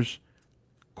beginner's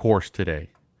course today.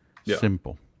 Yeah.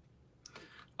 Simple.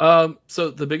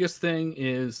 So the biggest thing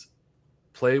is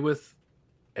play with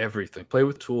everything. Play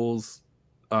with tools.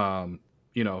 Hover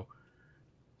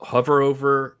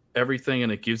over everything,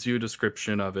 and it gives you a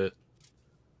description of it.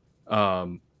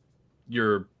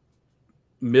 Your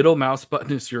middle mouse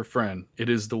button is your friend. It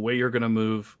is the way you're going to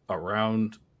move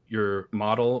around your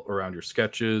model, around your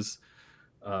sketches.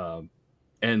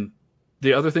 And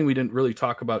the other thing we didn't really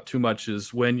talk about too much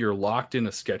is when you're locked in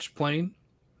a sketch plane,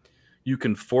 you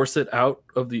can force it out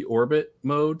of the orbit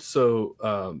mode.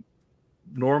 So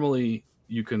normally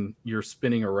you're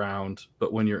spinning around,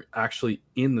 but when you're actually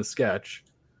in the sketch,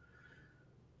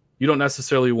 you don't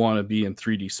necessarily want to be in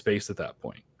 3D space at that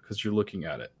point because you're looking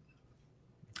at it.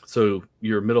 So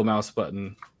your middle mouse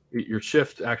button, your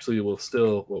shift actually will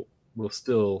still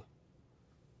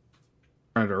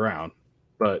turn it around,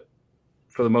 but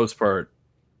for the most part,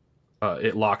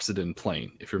 it locks it in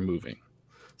plane if you're moving.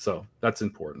 So that's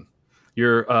important.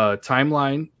 Your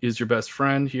timeline is your best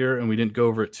friend here, and we didn't go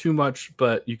over it too much,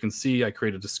 but you can see I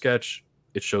created a sketch.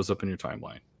 It shows up in your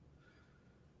timeline.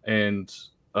 And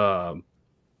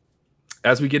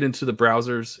as we get into the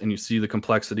browsers and you see the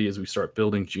complexity as we start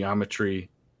building geometry,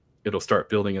 it'll start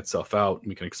building itself out.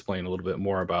 We can explain a little bit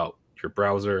more about your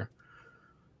browser.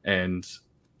 And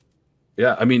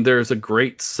yeah, I mean, there's a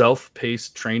great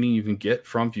self-paced training you can get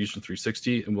from Fusion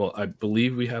 360. And I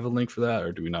believe we have a link for that,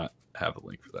 or do we not have a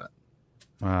link for that?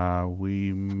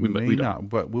 We may not,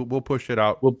 but we'll push it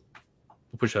out. We'll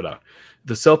push that out.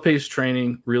 The self-paced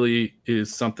training really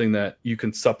is something that you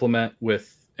can supplement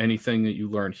with anything that you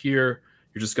learn here.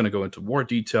 You're just going to go into more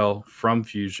detail from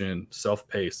Fusion,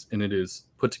 self-paced, and it is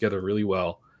put together really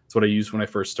well. It's what I used when I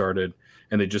first started,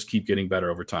 and they just keep getting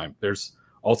better over time. There's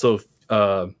also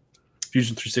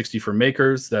Fusion 360 for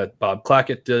makers that Bob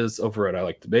Clackett does over at I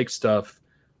Like to Make Stuff.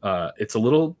 It's a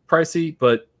little pricey,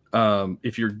 but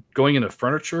if you're going into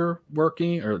furniture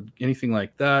working or anything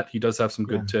like that, he does have some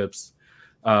good tips.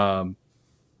 I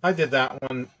did that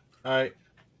one. I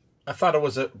thought it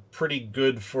was a pretty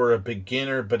good for a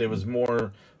beginner, but it was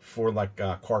more for like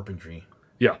carpentry.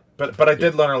 Yeah, but I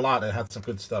did learn a lot. It had some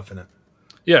good stuff in it.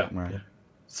 Yeah. Right.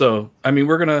 So I mean,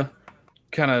 we're gonna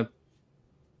kind of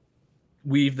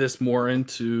weave this more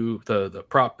into the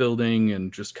prop building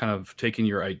and just kind of taking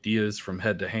your ideas from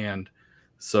head to hand.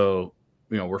 So,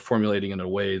 you know, we're formulating in a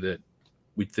way that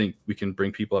we think we can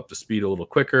bring people up to speed a little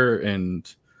quicker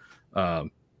and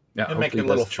make it a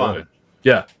little fun.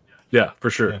 Yeah, for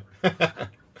sure. Yeah.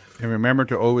 And remember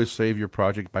to always save your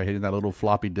project by hitting that little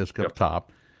floppy disk up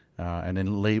top, and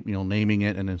then naming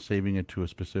it and then saving it to a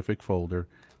specific folder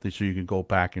so you can go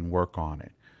back and work on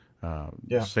it.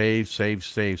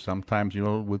 Save. Sometimes, you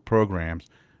know, with programs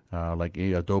like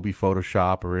Adobe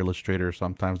Photoshop or Illustrator,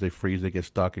 sometimes they freeze, they get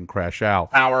stuck and crash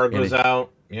out. Power goes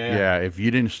out. Yeah. If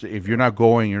you're not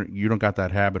going, you don't got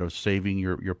that habit of saving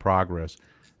your progress,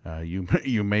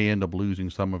 you may end up losing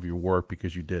some of your work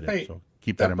because you did it. Hey, so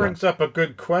keep that in mind. That brings up a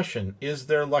good question. Is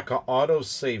there like an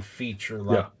autosave feature?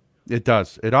 Yeah, it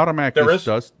does. It automatically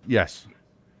does. Yes.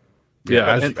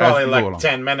 Yeah, it's probably like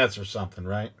 10 minutes or something,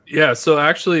 right? Yeah, so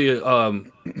actually,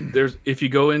 if you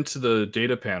go into the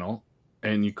data panel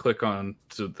and you click on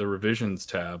to the revisions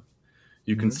tab,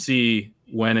 you can see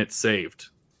when it's saved.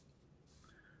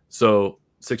 So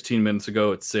 16 minutes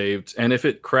ago, it's saved. And if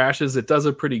it crashes, it does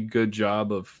a pretty good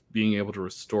job of being able to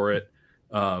restore it.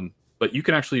 But you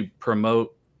can actually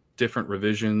promote different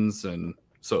revisions. And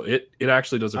so it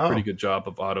actually does a pretty good job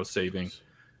of auto saving.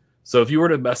 So if you were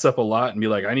to mess up a lot and be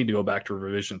like, I need to go back to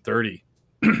revision 30,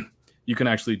 you can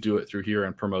actually do it through here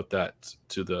and promote that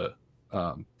to the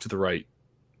right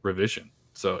revision.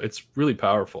 So it's really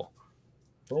powerful.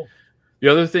 Cool. The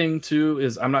other thing too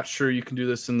is I'm not sure you can do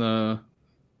this in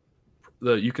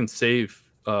you can save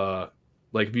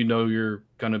like if you know you're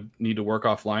gonna need to work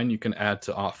offline, you can add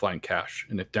to offline cache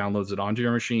and it downloads it onto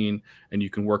your machine and you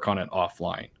can work on it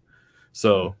offline.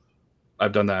 So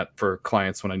I've done that for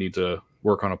clients when I need to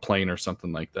work on a plane or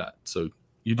something like that. So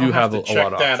you do have a lot of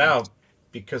check that out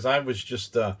because I was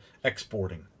just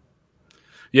exporting.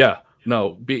 Yeah,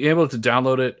 no, being able to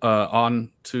download it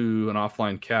onto an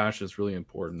offline cache is really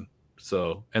important.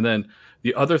 So, and then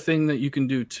the other thing that you can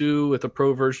do too with the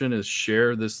pro version is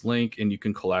share this link and you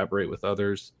can collaborate with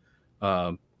others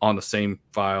on the same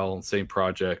file, same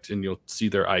project, and you'll see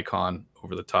their icon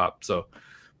over the top. So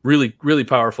really, really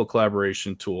powerful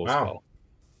collaboration tool as well.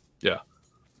 Yeah.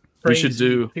 We should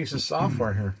do piece of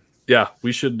software here. Yeah,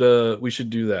 we should do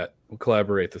that. We'll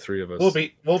collaborate, the three of us.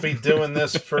 We'll be doing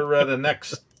this for the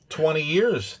next 20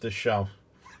 years. This show.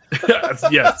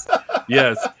 yes.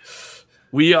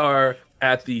 We are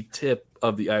at the tip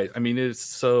of the ice. I mean, it's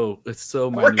so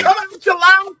minute. We're coming at you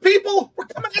loud, people. We're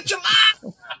coming at you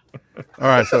loud. All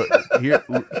right, so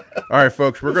all right,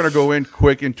 folks, we're gonna go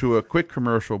into a quick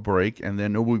commercial break, and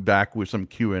then we'll be back with some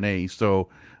Q&A. So,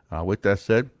 with that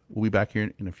said, we'll be back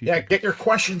here in a few. Yeah, seconds. get your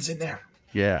questions in there.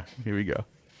 Yeah, here we go.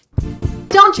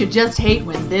 Don't you just hate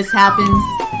when this happens?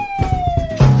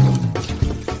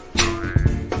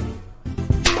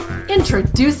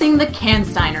 Introducing the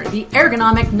Cansteiner, the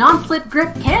ergonomic non-slip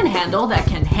grip can handle that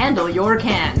can handle your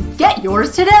can. Get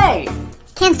yours today!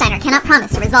 Cansteiner cannot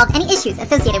promise to resolve any issues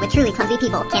associated with truly clumsy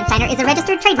people. Cansteiner is a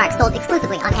registered trademark sold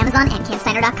exclusively on Amazon and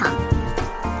cansteiner.com.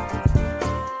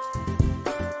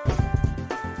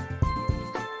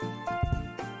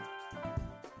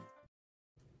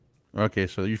 Okay,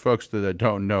 so you folks that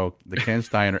don't know, the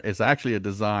Cansteiner is actually a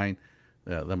design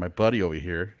that my buddy over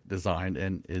here designed,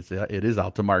 and it is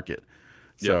out to market.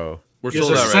 So we're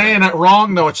You're saying it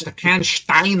wrong though. It's the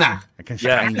Cansteiner.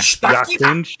 Cansteiner.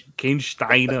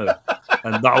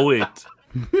 I know it.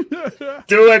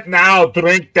 Do it now.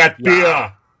 Drink that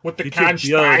beer with the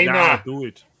Cansteiner. Do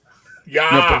it. Yeah.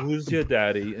 No, but who's your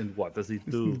daddy and what does he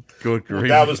do? Good grief.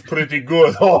 That was pretty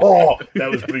good. Oh, that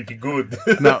was pretty good.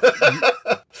 Now,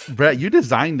 Brett, you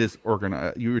designed this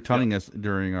you were telling us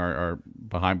during our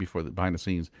behind the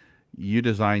scenes, you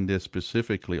designed this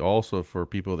specifically also for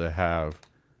people that have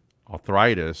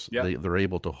arthritis. Yep. They're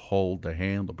able to hold the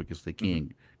handle because they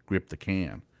can't grip the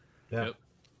can. Yeah.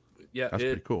 Yeah, that's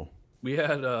pretty cool. We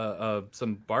had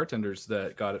some bartenders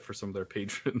that got it for some of their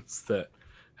patrons that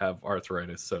have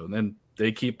arthritis. So then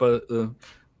they keep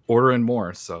ordering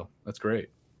more. So that's great.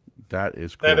 That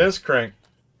is cool. That is great.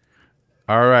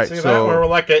 All right. See that? We're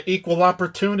like an equal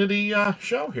opportunity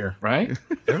show here. Right?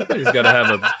 Everybody's got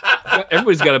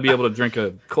to be able to drink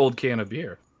a cold can of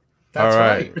beer. That's All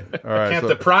right. right. All right. Can't So,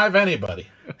 deprive anybody.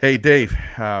 hey, Dave,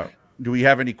 do we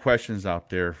have any questions out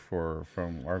there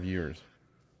from our viewers?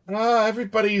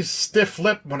 Everybody's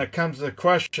stiff-lipped when it comes to the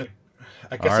question.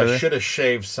 I guess Are I they? should have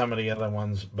shaved some of the other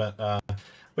ones, but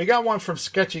we got one from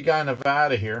Sketchy Guy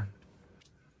Nevada here.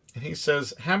 And he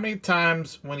says, how many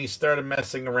times when he started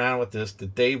messing around with this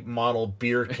did Dave model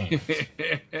beer cans?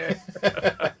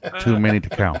 Too many to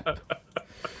count.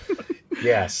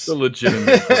 Yes. It's a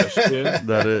legitimate question.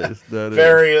 That is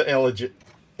Very illegitimate.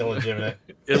 illegitimate.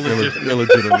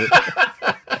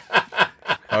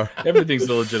 Everything's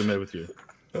illegitimate with you.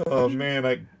 Oh, man,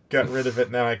 I got rid of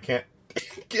it. Now I can't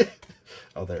get...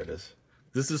 Oh, there it is.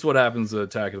 This is what happens at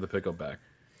Attack of the Pickleback.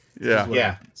 Yeah.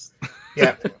 Yeah.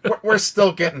 Yeah, we're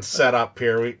still getting set up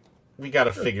here. We got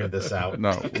to figure this out.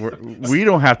 No, we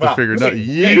don't have to Well, figure it out. me.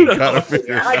 You gotta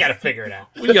figure it I out. got to figure it out.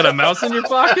 You got a mouse in your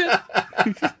pocket?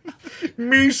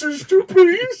 Mises to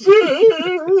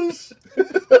pieces.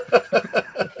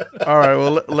 All right.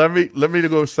 Well, let me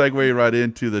go segue right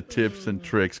into the tips and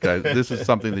tricks, guys. This is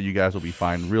something that you guys will be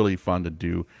find really fun to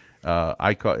do.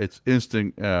 I call it's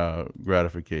instant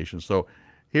gratification. So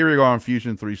here we go on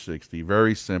Fusion 360.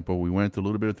 Very simple. We went a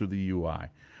little bit through the UI,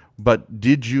 but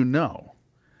did you know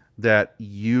that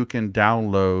you can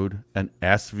download an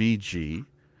SVG,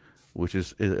 which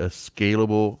is a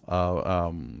scalable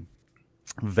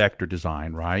vector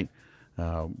design, right?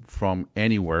 From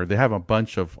anywhere. They have a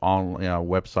bunch of online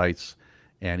websites,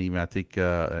 and even I think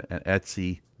at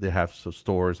Etsy they have some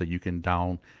stores that you can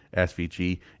down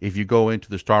SVG. If you go into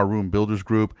the Star Room Builders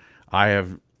group, I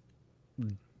have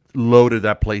loaded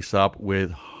that place up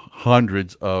with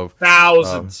hundreds of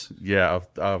Thousands.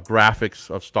 of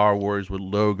graphics of Star Wars with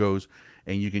logos,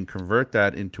 and you can convert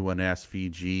that into an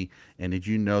SVG. And did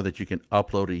you know that you can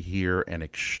upload it here and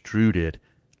extrude it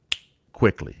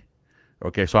quickly?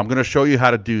 Okay, so I'm going to show you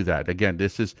how to do that. Again,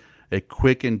 this is a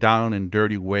quick and down and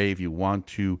dirty way if you want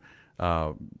to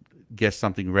get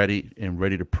something ready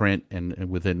to print and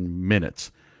within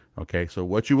minutes. Okay, so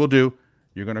what you will do,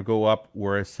 you're going to go up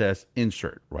where it says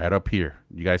insert, right up here.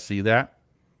 You guys see that?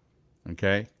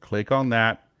 Okay, click on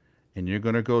that, and you're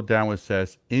going to go down where it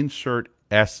says insert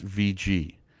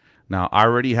SVG. Now, I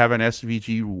already have an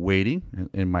SVG waiting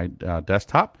in my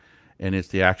desktop, and it's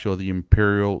the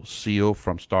Imperial seal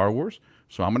from Star Wars.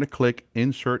 So I'm going to click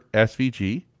insert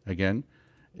SVG. Again,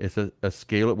 it's a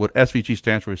scale. What SVG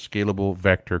stands for is scalable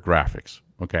vector graphics.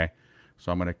 Okay,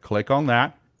 so I'm going to click on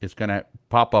that. It's going to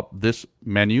pop up this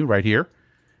menu right here,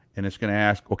 and it's going to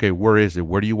ask, okay, where is it?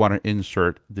 Where do you want to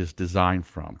insert this design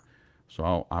from?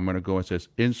 So I'm going to go and says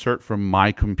insert from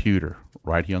my computer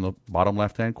right here on the bottom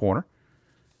left-hand corner.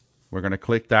 We're going to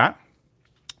click that.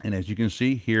 And as you can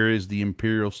see, here is the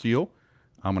Imperial seal.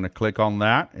 I'm going to click on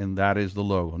that, and that is the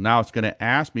logo. Now it's going to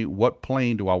ask me what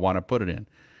plane do I want to put it in.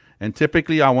 And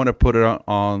typically I want to put it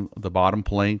on the bottom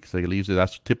plane because it leaves it.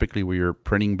 That's typically where your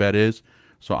printing bed is.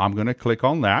 So I'm going to click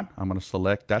on that. I'm going to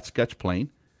select that sketch plane,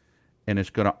 and it's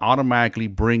going to automatically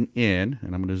bring in,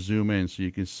 and I'm going to zoom in so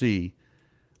you can see,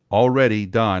 already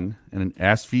done in an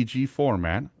SVG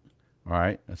format, all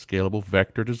right, a scalable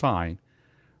vector design,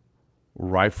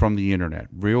 right from the internet.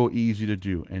 Real easy to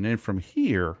do. And then from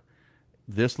here,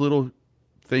 this little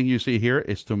thing you see here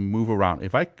is to move around.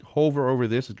 If I hover over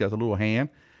this, it's got a little hand,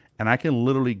 and I can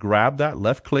literally grab that,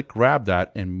 left click, grab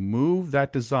that, and move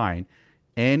that design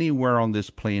anywhere on this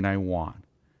plane I want.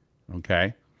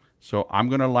 Okay, so I'm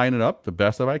going to line it up the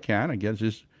best that I can. Again,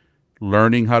 just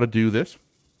learning how to do this,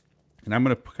 and I'm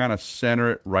going to kind of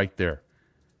center it right there.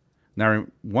 Now,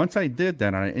 once I did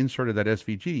that and I inserted that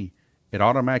SVG, it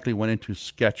automatically went into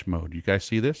sketch mode. You guys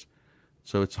see this?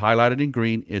 So it's highlighted in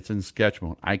green. It's in sketch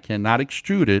mode. I cannot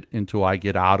extrude it until I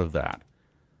get out of that.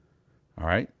 All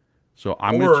right. So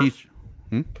I'm going to teach.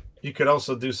 You could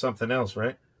also do something else,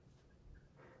 right?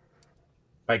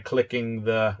 By clicking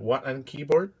the what on the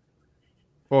keyboard?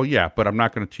 Well, yeah, but I'm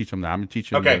not going to teach them that. I'm going to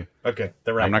teach them. Okay. Okay.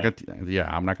 The right. I'm not going to. Yeah,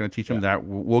 I'm not going to teach them that.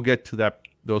 We'll get to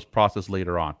those process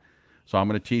later on. So I'm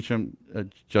going to teach them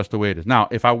just the way it is. Now,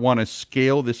 if I want to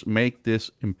scale this, make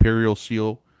this Imperial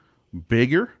seal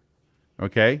bigger,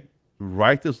 okay,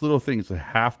 right this little thing, it's a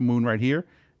half moon right here.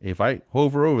 If I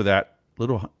hover over that,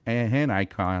 little hand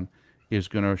icon is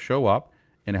going to show up,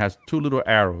 and it has two little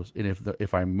arrows. And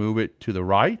if I move it to the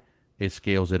right, it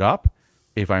scales it up.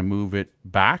 If I move it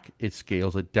back, it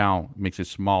scales it down, makes it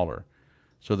smaller.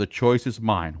 So the choice is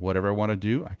mine. Whatever I want to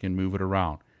do, I can move it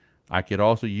around. I could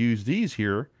also use these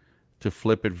here to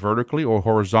flip it vertically or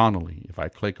horizontally. If I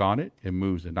click on it, it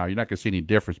moves it. Now, you're not going to see any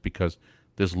difference because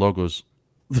this logo's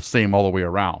the same all the way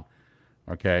around.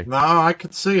 Okay? No, I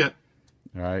could see it.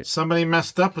 All right. Somebody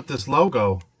messed up with this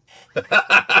logo.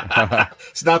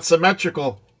 It's not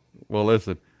symmetrical. Well,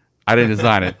 listen, I didn't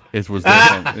design it. It was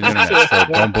there on the internet, so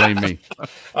don't blame me.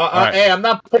 Right. Hey, I'm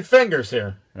not putting fingers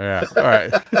here. Yeah. All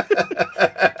right.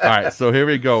 All right. So here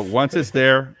we go. Once it's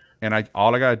there, and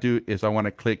all I gotta do is I want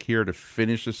to click here to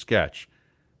finish the sketch.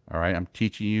 All right. I'm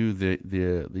teaching you the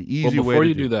easy way.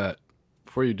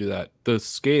 Before you do that, the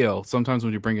scale. Sometimes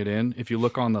when you bring it in, if you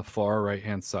look on the far right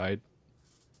hand side,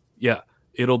 yeah,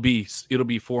 it'll be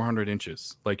 400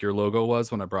 inches, like your logo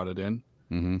was when I brought it in.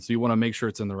 Mm-hmm. So you want to make sure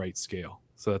it's in the right scale.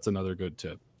 So that's another good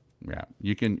tip. Yeah,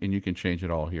 you can change it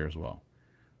all here as well.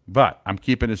 But I'm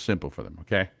keeping it simple for them,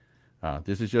 okay?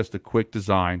 This is just a quick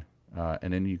design,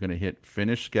 and then you're going to hit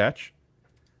Finish Sketch.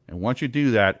 And once you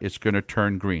do that, it's going to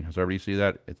turn green. Does everybody see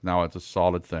that? It's a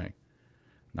solid thing.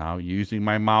 Now, using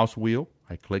my mouse wheel,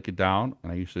 I click it down,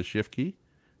 and I use the Shift key.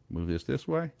 Move this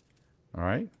way, all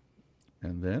right?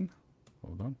 And then,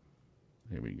 hold on.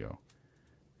 Here we go.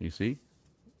 You see?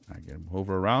 I get them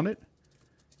over around it.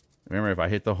 Remember, if I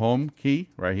hit the home key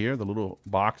right here, the little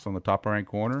box on the top right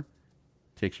corner,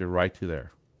 takes you right to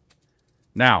there.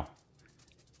 Now,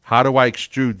 how do I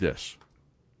extrude this?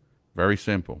 Very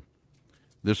simple.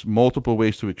 There's multiple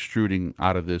ways to extruding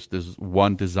out of this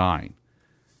one design.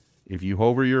 If you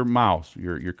hover your mouse,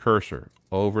 your cursor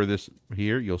over this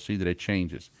here, you'll see that it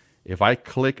changes. If I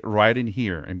click right in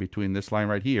here, in between this line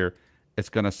right here, it's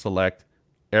going to select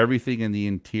everything in the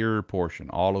interior portion,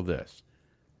 all of this.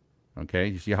 Okay,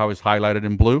 you see how it's highlighted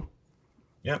in blue?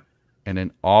 Yep. And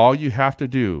then all you have to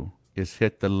do is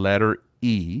hit the letter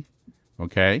E,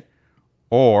 okay?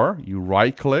 Or you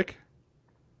right click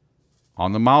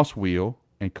on the mouse wheel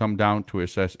and come down to it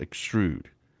says extrude.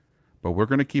 But we're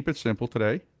going to keep it simple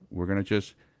today. We're going to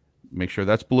just make sure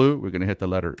that's blue. We're going to hit the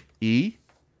letter E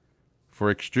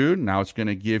for extrude. Now it's going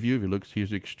to give you, if you look,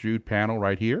 here's the extrude panel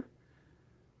right here.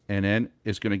 And then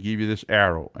it's going to give you this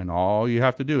arrow. And all you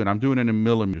have to do, and I'm doing it in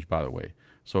millimeters, by the way.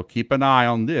 So keep an eye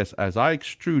on this. As I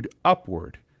extrude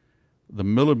upward, the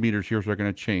millimeters here are going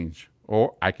to change.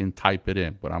 Or I can type it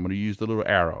in, but I'm going to use the little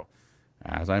arrow.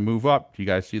 As I move up, you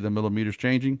guys see the millimeters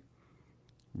changing?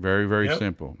 Very, very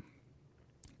simple.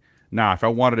 Now, if I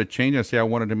wanted to change it, say I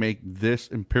wanted to make this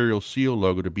Imperial Seal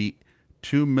logo to be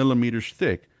 2 millimeters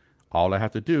thick, all I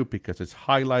have to do, because it's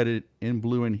highlighted in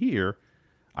blue in here,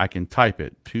 I can type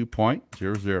it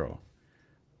 2.00.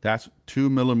 That's 2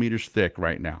 millimeters thick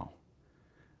right now.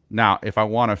 Now, if I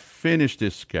want to finish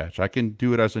this sketch, I can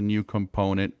do it as a new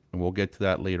component, and we'll get to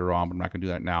that later on, but I'm not going to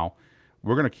do that now.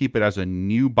 We're going to keep it as a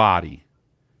new body.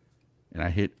 And I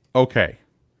hit OK.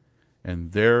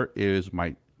 And there is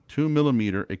my 2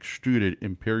 millimeter extruded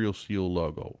Imperial Seal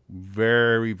logo.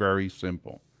 Very, very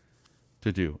simple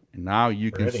to do. And now you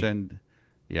can send,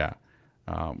 you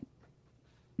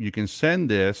can send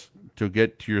this to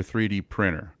get to your 3D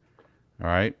printer. All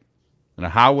right. And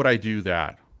how would I do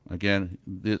that? Again,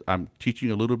 I'm teaching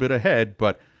you a little bit ahead,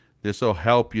 but this will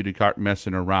help you to start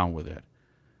messing around with it.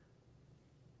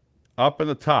 Up in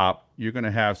the top, you're going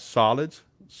to have solids,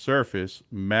 surface,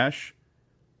 mesh,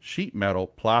 sheet metal,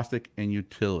 plastic, and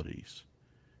utilities.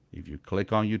 If you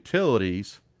click on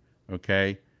utilities,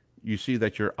 okay, you see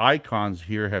that your icons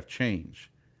here have changed.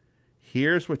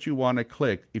 Here's what you want to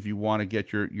click if you want to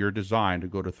get your design to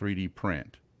go to 3D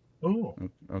print. Ooh.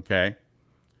 Okay.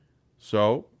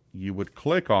 So you would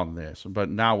click on this. But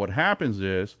now what happens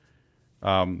is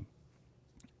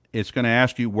it's going to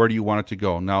ask you where do you want it to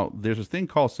go. Now, there's a thing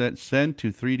called send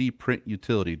to 3D print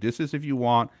utility. This is if you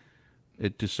want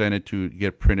it to send it to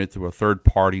get printed through a third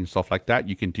party and stuff like that.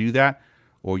 You can do that,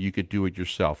 or you could do it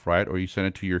yourself, right? Or you send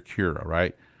it to your Cura,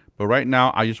 right? But right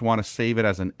now, I just want to save it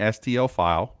as an STL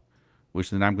file,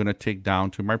 which then I'm going to take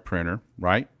down to my printer,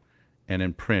 right? And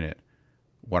then print it.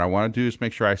 What I want to do is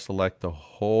make sure I select the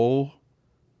whole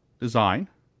design.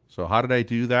 So how did I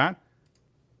do that?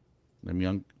 Let me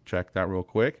uncheck that real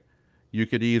quick. You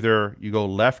could either, you go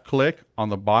left click on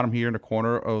the bottom here in the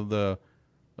corner of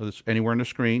this, anywhere in the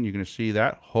screen, you're going to see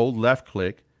that. Hold left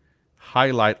click,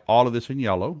 highlight all of this in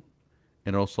yellow,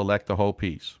 and it'll select the whole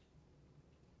piece.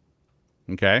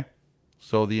 Okay?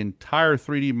 So the entire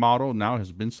 3D model now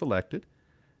has been selected,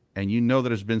 and you know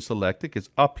that it's been selected because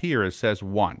up here it says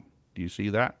 1. Do you see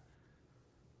that?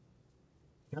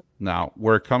 Yep. Now,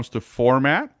 where it comes to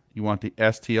format, you want the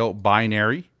STL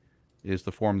binary is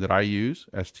the form that I use,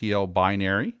 STL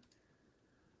binary.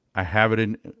 I have it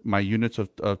in my units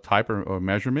of type or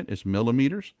measurement is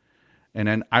millimeters. And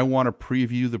then I want to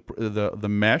preview the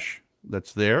mesh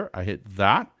that's there. I hit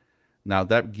that. Now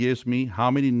that gives me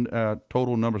how many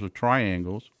total numbers of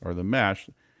triangles or the mesh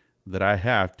that I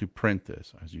have to print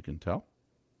this, as you can tell.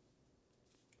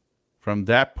 From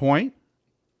that point,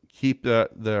 keep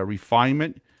the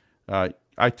refinement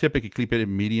I typically keep it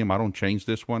in medium. I don't change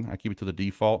this one. I keep it to the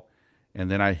default,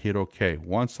 and then I hit OK.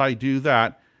 Once I do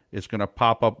that, it's going to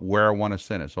pop up where I want to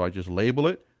send it. So I just label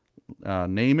it,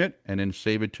 name it, and then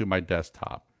save it to my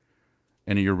desktop.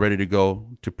 And you're ready to go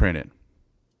to print it.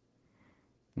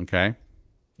 Okay?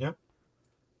 Yep.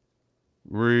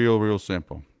 Real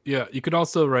simple. Yeah, you could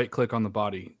also right-click on the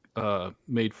body,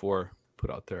 made for,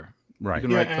 put out there. Right. You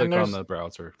can right-click on the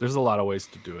browser. There's a lot of ways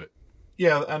to do it.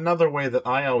 Yeah, another way that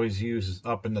I always use is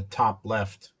up in the top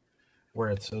left where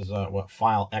it says,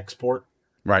 file export.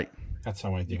 Right. That's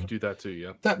how I do You can it. do that too,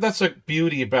 yeah. That's a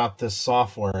beauty about this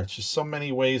software. It's just so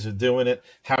many ways of doing it,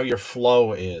 how your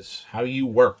flow is, how you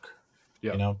work,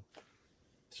 Yeah. you know?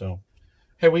 So,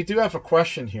 hey, we do have a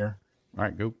question here. All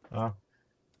right, go.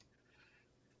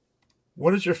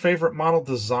 What is your favorite model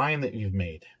design that you've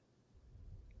made?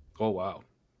 Oh, wow.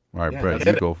 All right, Yeah, Brett,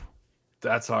 hit you go.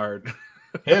 That's hard.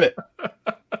 Hit it.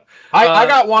 I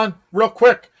got one real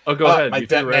quick. Oh, go ahead. My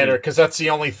if you're ready. detonator, because that's the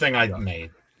only thing I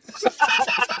made.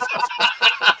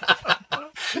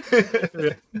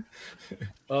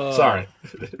 Sorry.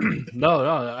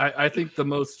 No. I think the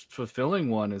most fulfilling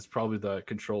one is probably the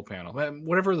control panel.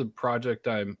 Whatever the project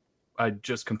I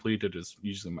just completed is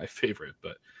usually my favorite,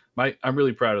 but I'm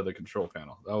really proud of the control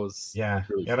panel. That was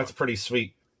really fun. That's pretty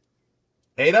sweet.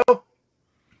 Ado?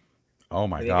 Oh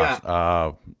my What do you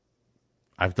gosh.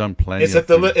 I've done plenty. Is it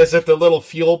the little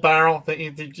fuel barrel that you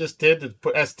just did to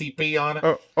put STP on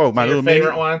it? Oh, my little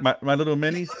favorite mini, one? my little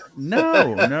minis?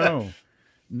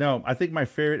 No. I think my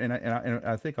favorite, and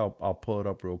I think I'll pull it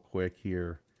up real quick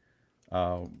here.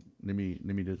 Let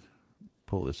me just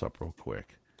pull this up real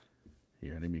quick.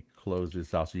 Here, let me close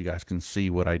this out so you guys can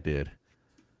see what I did.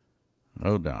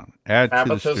 Hold on. Add to the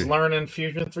Tabitha's stream. learning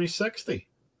Fusion 360.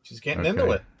 She's getting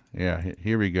into it. Yeah,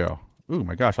 here we go. Ooh,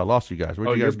 my gosh, I lost you guys.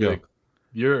 Where'd you guys go? Big.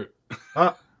 You're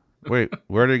Wait,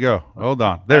 where'd it go? Hold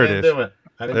on. There it is.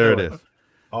 There it is.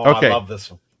 Oh, okay. I love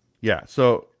this one. Yeah,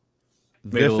 so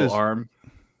made a little arm.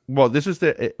 Well, this is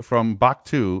from Bach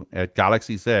 2 at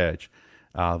Galaxy's Edge.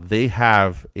 They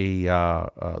have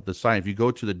the sign. If you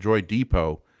go to the Droid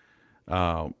Depot,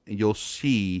 you'll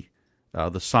see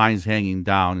the signs hanging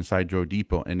down inside Droid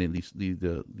Depot, and then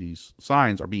these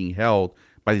signs are being held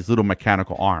by these little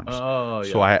mechanical arms. Oh,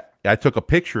 yeah. So I took a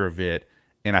picture of it,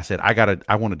 and I said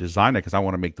I want to design it because I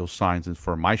want to make those signs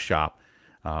for my shop.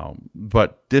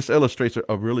 But this illustrates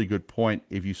a really good point.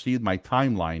 If you see my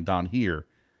timeline down here,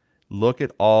 look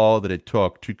at all that it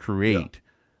took to create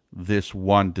this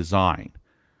one design.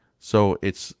 So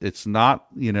it's not,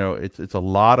 it's a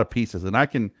lot of pieces,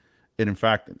 and in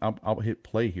fact, I'll hit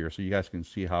play here so you guys can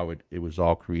see how it was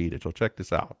all created. So check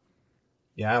this out.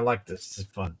 Yeah, I like this. This is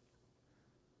fun.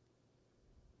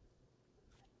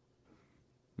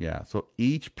 Yeah, so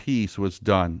each piece was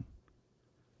done,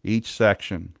 each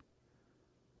section,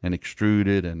 and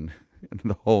extruded and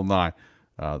the whole nine.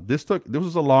 This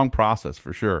was a long process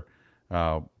for sure,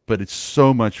 but it's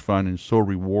so much fun and so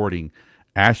rewarding.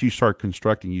 As you start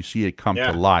constructing, you see it come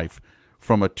to life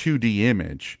from a 2D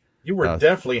image. You were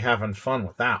definitely having fun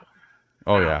with that one.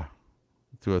 Oh, yeah.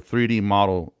 To a 3D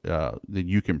model that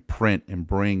you can print and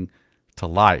bring to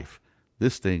life.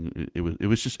 This thing,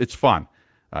 it's fun.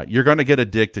 You're going to get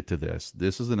addicted to this.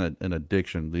 This isn't an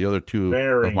addiction. The other two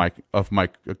of my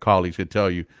colleagues could tell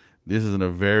you this is a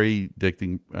very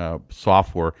addicting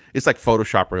software. It's like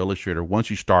Photoshop or Illustrator. Once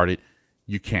you start it,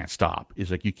 you can't stop.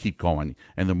 It's like you keep going.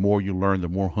 And the more you learn, the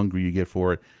more hungry you get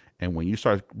for it. And when you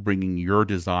start bringing your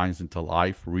designs into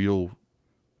life,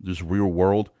 this real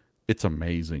world, it's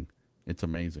amazing. It's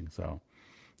amazing. So,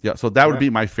 yeah. So that would be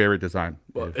my favorite design.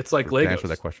 Well, it's like Legos. To answer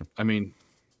that question. I mean,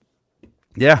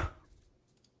 yeah,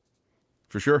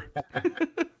 for sure.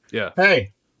 Yeah.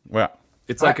 Hey. Well,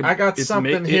 it's like I got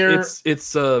something here.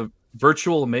 It's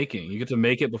virtual making. You get to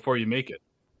make it before you make it.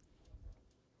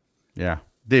 Yeah,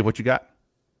 Dave, what you got?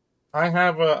 I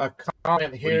have a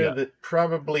comment here that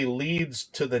probably leads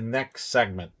to the next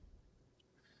segment.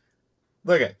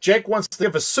 Look at Jake wants to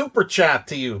give a super chat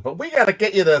to you, but we got to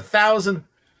get you to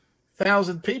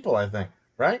 1,000 people, I think,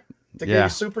 right? To give you a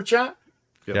super chat.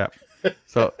 Yep. Yeah.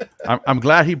 So I'm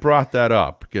glad he brought that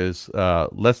up because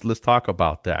let's talk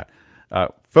about that,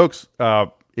 folks.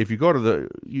 If you go to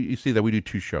you see that we do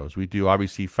two shows. We do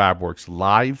obviously FabWorks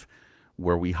Live,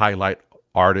 where we highlight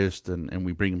artists and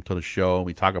we bring them to the show and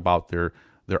we talk about their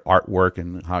artwork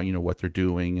and how what they're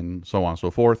doing and so on and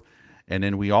so forth. And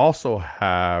then we also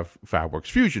have FabWorks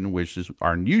Fusion, which is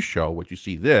our new show. What you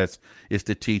see this is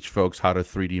to teach folks how to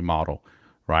 3D model,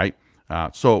 right?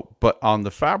 But on the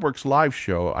FabWorks Live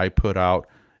show, I put out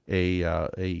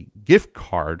a gift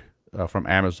card from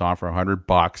Amazon for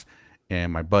 $100,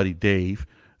 and my buddy Dave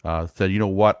said, you know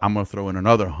what, I'm going to throw in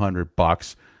another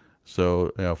 $100.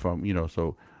 So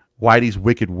so Whitey's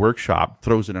Wicked Workshop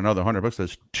throws in another $100.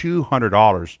 That's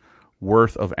 $200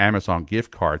 worth of Amazon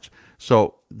gift cards.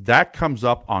 So that comes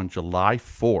up on July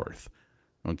 4th,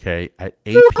 okay, at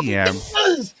 8 p.m.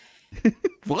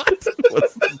 What?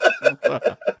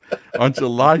 On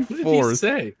July 4th. What did he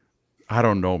say? I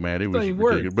don't know, man. It was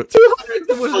ridiculous. But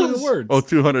 $200. Oh,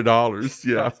 $200.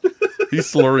 Yeah. He's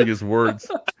slurring his words.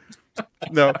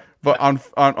 No, but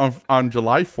on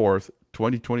July 4th,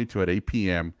 2022 at 8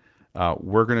 p.m.,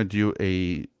 we're going to do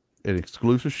an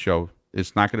exclusive show.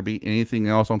 It's not going to be anything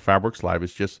else on Fabworks Live.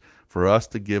 It's just for us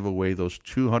to give away those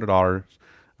 $200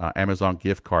 Amazon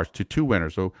gift cards to 2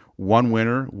 winners. So one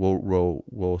winner,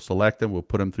 we'll select them. We'll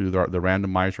put them through the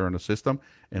randomizer in the system,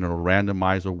 and it'll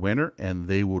randomize a winner, and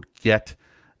they will get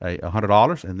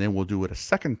 $100. And then we'll do it a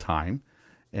second time,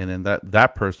 and then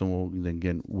that person will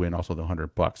then win also the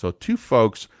 $100. So 2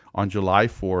 folks on July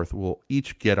 4th will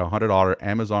each get a $100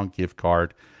 Amazon gift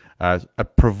card,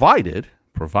 provided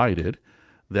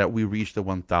that we reach the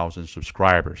 1,000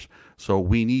 subscribers. So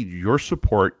we need your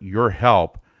support, your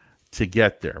help to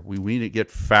get there. We need to get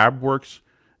Fabworks.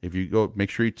 If you go, make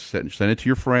sure you send it to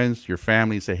your friends, your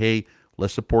family, and say, hey,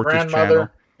 let's support this channel.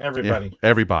 Grandmother, everybody. Yeah,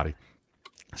 everybody.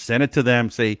 Send it to them.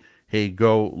 Say, hey,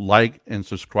 go like and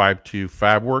subscribe to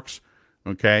Fabworks,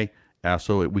 okay?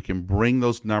 So we can bring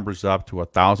those numbers up to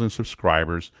 1,000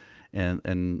 subscribers, and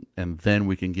then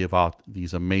we can give out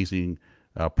these amazing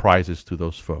prizes to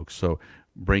those folks. So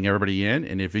bring everybody in,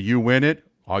 and if you win it,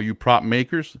 all you prop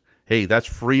makers, hey, that's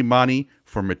free money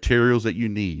for materials that you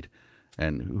need.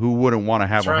 And who wouldn't want to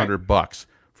have $100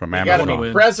 from Amazon?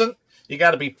 You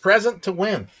got to be present to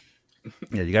win.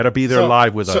 Yeah, you got to be there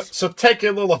live with us. So take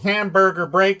your little hamburger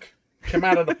break, come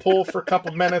out of the pool for a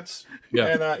couple minutes, and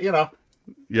check out the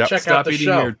show. Stop eating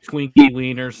your Twinkie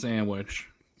Wiener sandwich.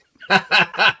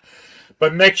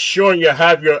 But make sure you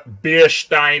have your beer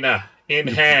steiner in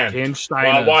hand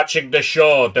while watching the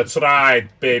show. That's right,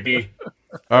 baby.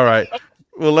 All right.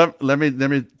 Well, let me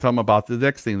tell them about the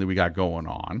next thing that we got going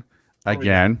on.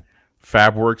 Again,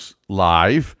 Fabworks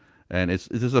Live, and this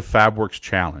is a Fabworks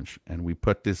challenge, and we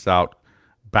put this out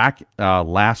back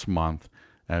last month.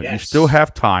 You still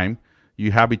have time.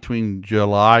 You have between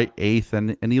July 8th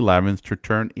and 11th to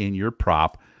turn in your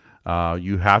prop.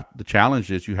 The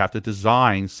challenge is you have to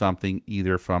design something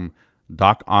either from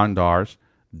Doc Ondar's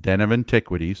Den of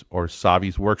Antiquities or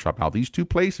Savi's Workshop. Now, these 2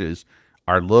 places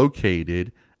are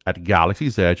located at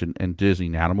Galaxy's Edge and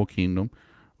Disney Animal Kingdom,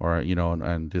 or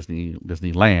and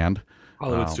Disneyland.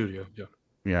 Hollywood Studio,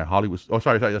 yeah, Hollywood. Oh,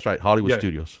 sorry, that's right, Hollywood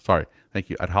Studios. Sorry, thank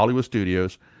you. At Hollywood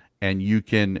Studios, and you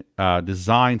can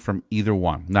design from either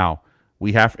one. Now,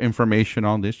 we have information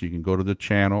on this. You can go to the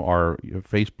channel, our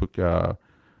Facebook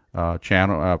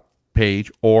channel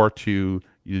page, or to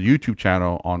the YouTube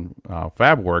channel on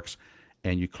Fabworks,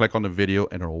 and you click on the video,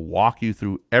 and it'll walk you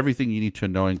through everything you need to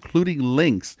know, including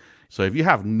links. So if you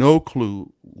have no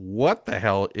clue what the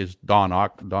hell is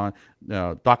Doc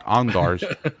Ondar's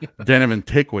Den of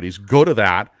Antiquities, go to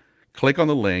that, click on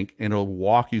the link, and it'll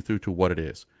walk you through to what it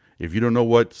is. If you don't know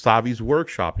what Savi's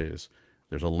Workshop is,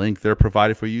 there's a link there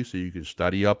provided for you so you can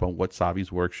study up on what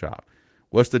Savi's Workshop.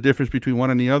 What's the difference between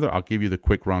one and the other? I'll give you the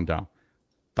quick rundown.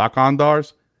 Doc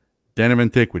Ondar's Den of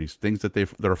Antiquities, things that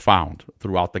are found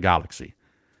throughout the galaxy.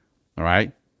 All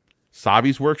right?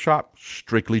 Savi's Workshop,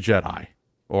 strictly Jedi.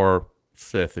 Or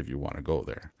Sith, if you want to go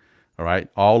there. All right?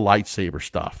 All lightsaber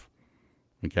stuff.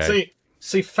 Okay?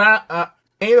 See,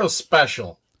 Ato's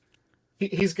special.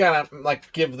 He's got to,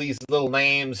 give these little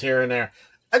names here and there.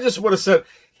 I just would have said,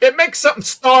 it makes something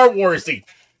Star Wars-y.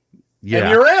 Yeah. And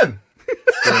you're in.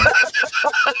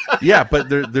 Yeah, but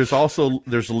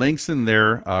there's links in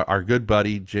there. Our good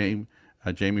buddy,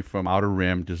 Jamie from Outer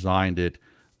Rim, designed it,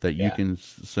 that you can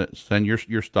send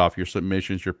your stuff, your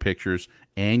submissions, your pictures,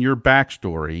 and your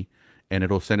backstory, and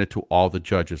it'll send it to all the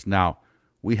judges. Now,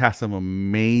 we have some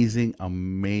amazing,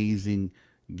 amazing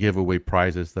giveaway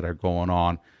prizes that are going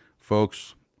on.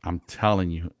 Folks, I'm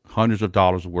telling you, hundreds of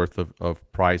dollars worth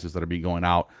of prizes that are be going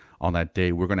out on that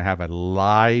day. We're going to have a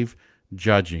live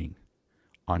judging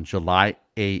on July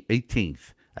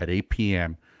 18th at 8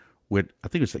 p.m. with, I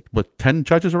think it's 10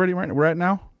 judges already right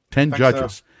now? 10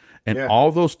 judges. So. And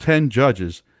all those 10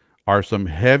 judges are some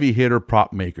heavy hitter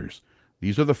prop makers.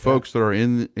 These are the folks that are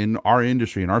in our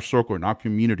industry, in our circle, in our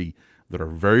community, that are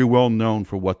very well known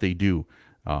for what they do.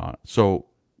 So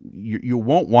you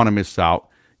won't want to miss out.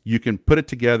 You can put it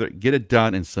together, get it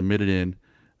done, and submit it in.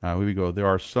 Here we go. There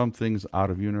are some things out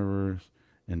of universe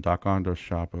in Doc Ondar's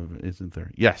shop, isn't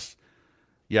there? Yes.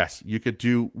 Yes, you could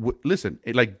do, listen,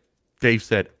 like Dave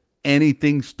said,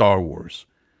 anything Star Wars.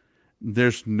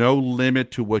 There's no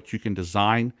limit to what you can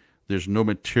design. There's no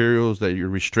materials that your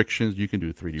restrictions. You can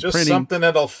do 3D Just printing. something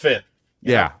that'll fit.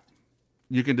 Yeah.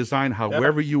 You can design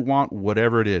however you want,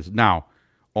 whatever it is. Now,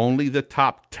 only the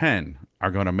top 10 are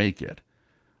going to make it,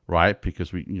 right?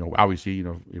 Because we, obviously,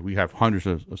 we have hundreds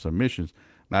of submissions.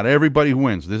 Not everybody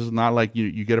wins. This is not like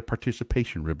you get a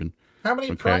participation ribbon. How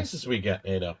many prizes we get,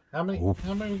 Ada? How many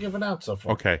we giving out so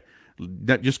far? Okay.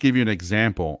 Just give you an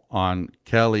example on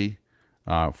Kelly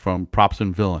from Props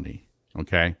and Villainy.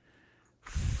 Okay.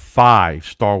 5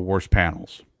 Star Wars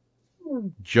panels.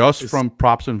 Just from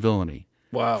Props and Villainy.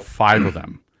 Wow. 5 of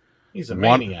them. He's a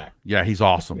maniac. Yeah, he's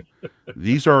awesome.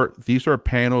 These are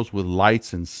panels with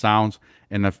lights and sounds.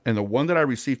 And the one that I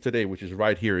received today, which is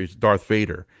right here, is Darth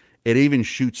Vader. It even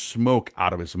shoots smoke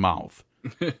out of his mouth.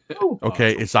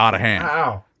 Okay, it's out of hand.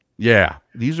 Wow. Yeah,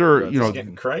 these are It's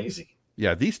getting crazy.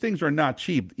 Yeah, these things are not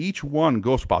cheap. Each one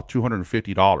goes about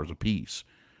 $250 a piece.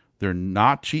 They're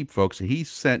not cheap, folks. He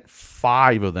sent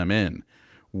 5 of them in.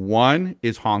 One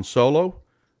is Han Solo.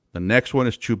 The next one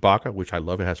is Chewbacca, which I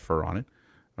love. It has fur on it.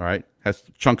 All right, has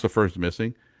chunks of fur is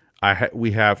missing.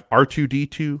 We have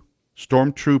R2-D2,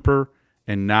 Stormtrooper,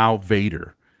 and now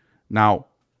Vader. Now,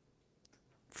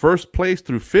 first place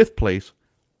through 5th place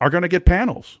are going to get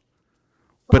panels,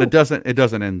 but it doesn't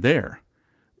end there.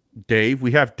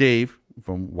 We have Dave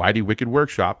from Whitey Wicked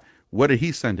Workshop. What did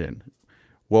he send in?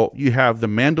 Well, you have the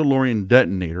Mandalorian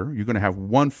detonator. You're going to have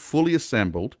one fully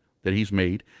assembled that he's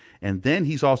made, and then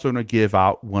he's also going to give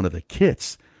out one of the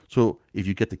kits. So if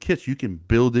you get the kits, you can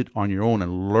build it on your own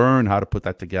and learn how to put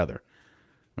that together.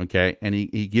 Okay, and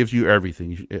he gives you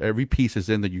everything. Every piece is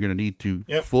in that you're going to need to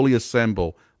fully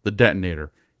assemble the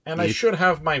detonator. And I should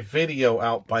have my video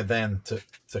out by then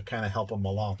to kind of help him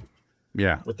along.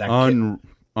 Yeah, with that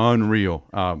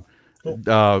unreal.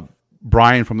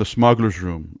 Brian from the Smuggler's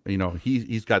Room,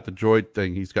 he's got the droid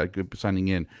thing. He's got good sending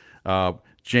in.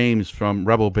 James from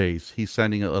Rebel Base, he's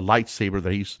sending a lightsaber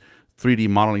that he's 3D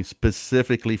modeling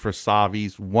specifically for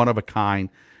Savi's, one of a kind.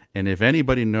 And if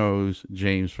anybody knows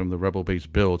James from the Rebel Base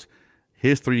builds,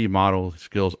 his 3D model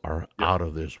skills are out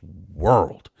of this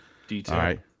world. Detail. All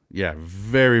right. Yeah,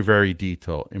 very, very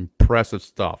detailed. Impressive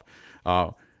stuff.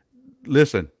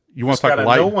 Listen, you want to talk light?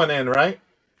 Got a new one in, right?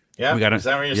 Yeah. Is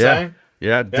that what you're saying?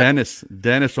 Yeah,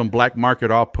 Dennis from Black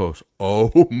Market Outpost.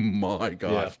 Oh my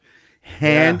gosh.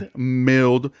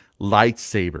 Hand-milled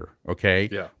lightsaber, okay?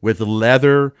 Yeah. With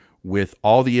leather, with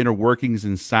all the inner workings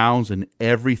and sounds and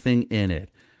everything in it.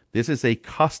 This is a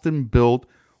custom-built,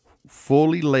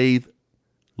 fully lathed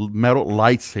metal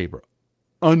lightsaber.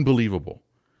 Unbelievable.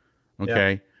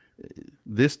 Okay? Yeah.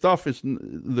 This stuff is,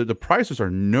 the prices are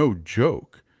no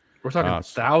joke. We're talking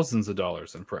thousands of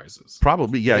dollars in prices.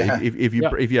 Probably, yeah. If you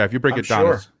break it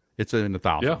down, it's in the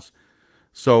thousands. Yeah.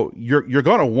 So you're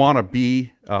going to want to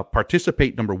be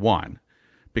participate, number one,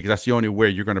 because that's the only way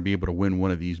you're going to be able to win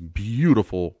one of these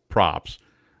beautiful props.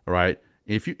 All right.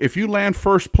 If you land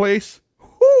first place,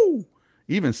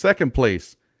 even second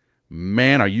place,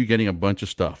 man, are you getting a bunch of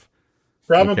stuff.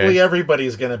 Probably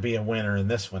everybody's going to be a winner in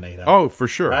this one, Ada. Oh, for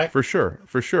sure, right? for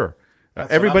sure.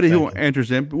 Everybody who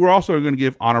enters in, we're also going to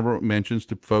give honorable mentions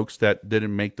to folks that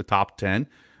didn't make the top 10.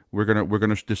 We're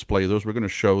gonna display those. We're gonna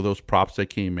show those props that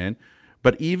came in.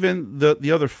 But even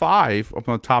the other 5 up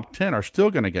on the top 10 are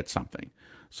still going to get something.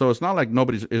 So it's not like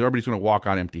everybody's going to walk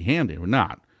out empty-handed. We're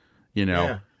not,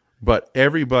 Yeah. But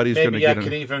everybody's going to get. Maybe I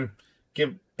could even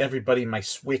give everybody my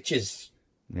switches.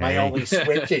 My only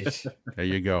switches. There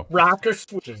you go. Rocker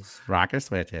switches. Rocker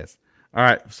switches. All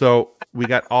right. So we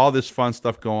got all this fun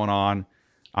stuff going on.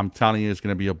 I'm telling you, it's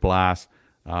going to be a blast.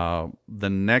 The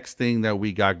next thing that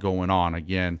we got going on,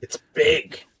 again. It's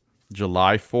big.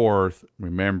 July 4th,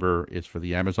 remember, is for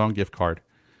the Amazon gift card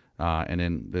and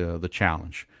then the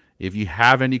challenge. If you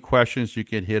have any questions, you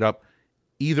can hit up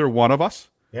either one of us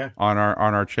on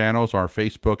our channels, our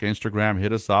Facebook, Instagram.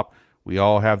 Hit us up. We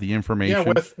all have the information.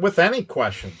 Yeah, with any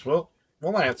questions, we'll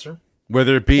answer.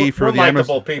 Whether it be for the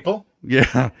Amazon people.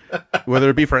 Yeah. Whether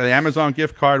it be for the Amazon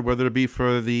gift card, whether it be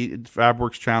for the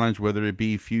FabWorks challenge, whether it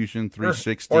be Fusion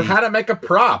 360. Or how to make a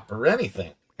prop or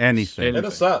anything. Anything. Hit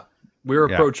us up. We're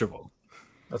approachable.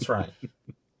 That's right.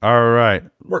 All right.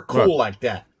 We're cool like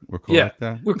that. We're cool like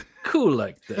that. We're cool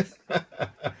like that.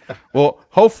 Well,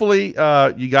 hopefully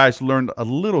you guys learned a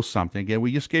little something. Again,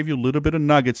 we just gave you a little bit of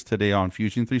nuggets today on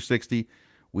Fusion 360.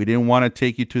 We didn't want to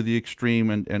take you to the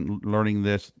extreme and learning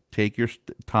this. Take your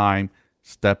time,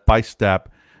 step by step.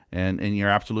 And you're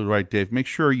absolutely right, Dave. Make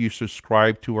sure you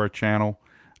subscribe to our channel,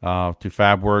 to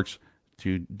FabWorks,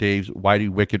 to Dave's Whitey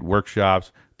Wicked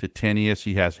Workshops, to Tinius.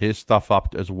 He has his stuff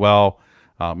up as well.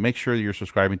 Make sure that you're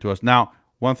subscribing to us. Now,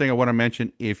 one thing I want to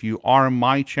mention, if you are on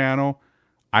my channel,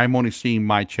 I'm only seeing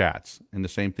my chats. And the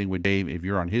same thing with Dave. If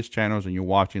you're on his channels and you're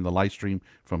watching the live stream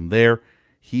from there,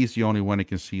 he's the only one that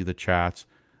can see the chats.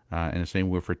 And the same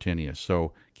way for Tinius.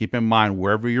 So keep in mind,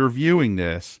 wherever you're viewing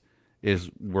this is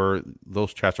where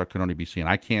those chats can only be seen.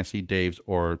 I can't see Dave's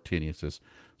or Tinius's.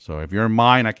 So if you're in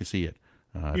mine, I can see it.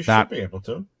 You should be able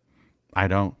to. I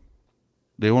don't.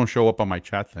 They won't show up on my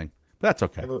chat thing. But that's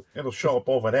okay. It'll show up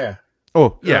over there.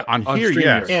 Oh, yeah. On here,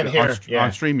 yes. And here,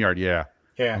 on StreamYard, yeah.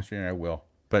 Yeah. On StreamYard, I will.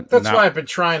 But that's why I've been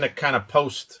trying to kind of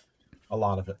post a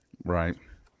lot of it. Right.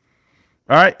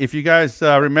 All right. If you guys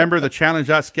remember the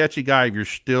challenge.sketchy guy, if you're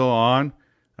still on,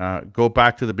 go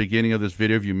back to the beginning of this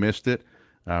video if you missed it.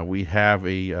 We have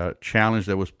a challenge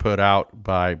that was put out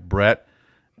by Brett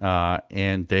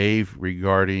and Dave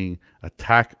regarding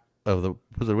attack of the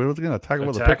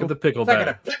attack of the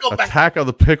pickleback. Attack of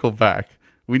the pickleback.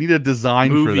 We need a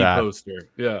design movie for that. Poster.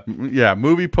 Yeah. Yeah,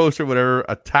 movie poster, whatever.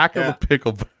 Attack of the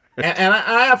pickleback. And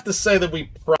I have to say that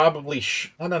we probably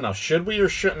I don't know, should we or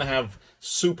shouldn't have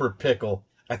Super Pickle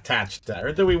attached to that,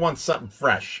 or do we want something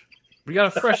fresh? We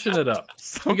gotta freshen it up.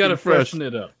 We gotta freshen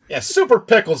it up. Yeah, Super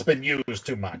Pickle's been used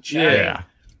too much. Yeah.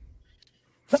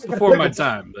 Before my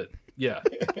time, but yeah.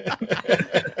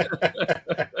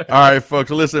 All right,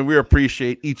 folks. Listen, we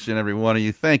appreciate each and every one of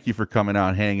you. Thank you for coming out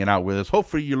and hanging out with us.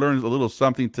 Hopefully you learned a little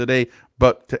something today.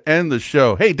 But to end the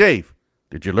show, hey, Dave,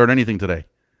 did you learn anything today?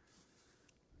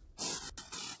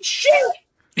 Shit!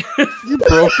 You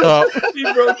broke up. He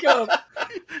broke up.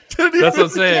 That's what I'm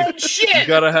saying. Shit! You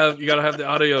gotta have the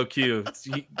audio cue.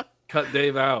 Cut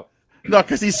Dave out. No,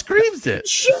 because he screams it.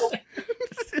 Shit!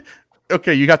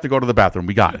 Okay, you got to go to the bathroom.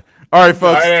 We got it. All right,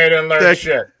 folks. I didn't learn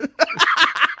shit.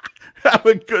 Have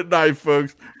a good night,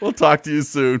 folks. We'll talk to you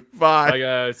soon. Bye. Bye,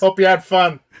 guys. Hope you had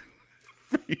fun.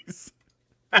 Peace.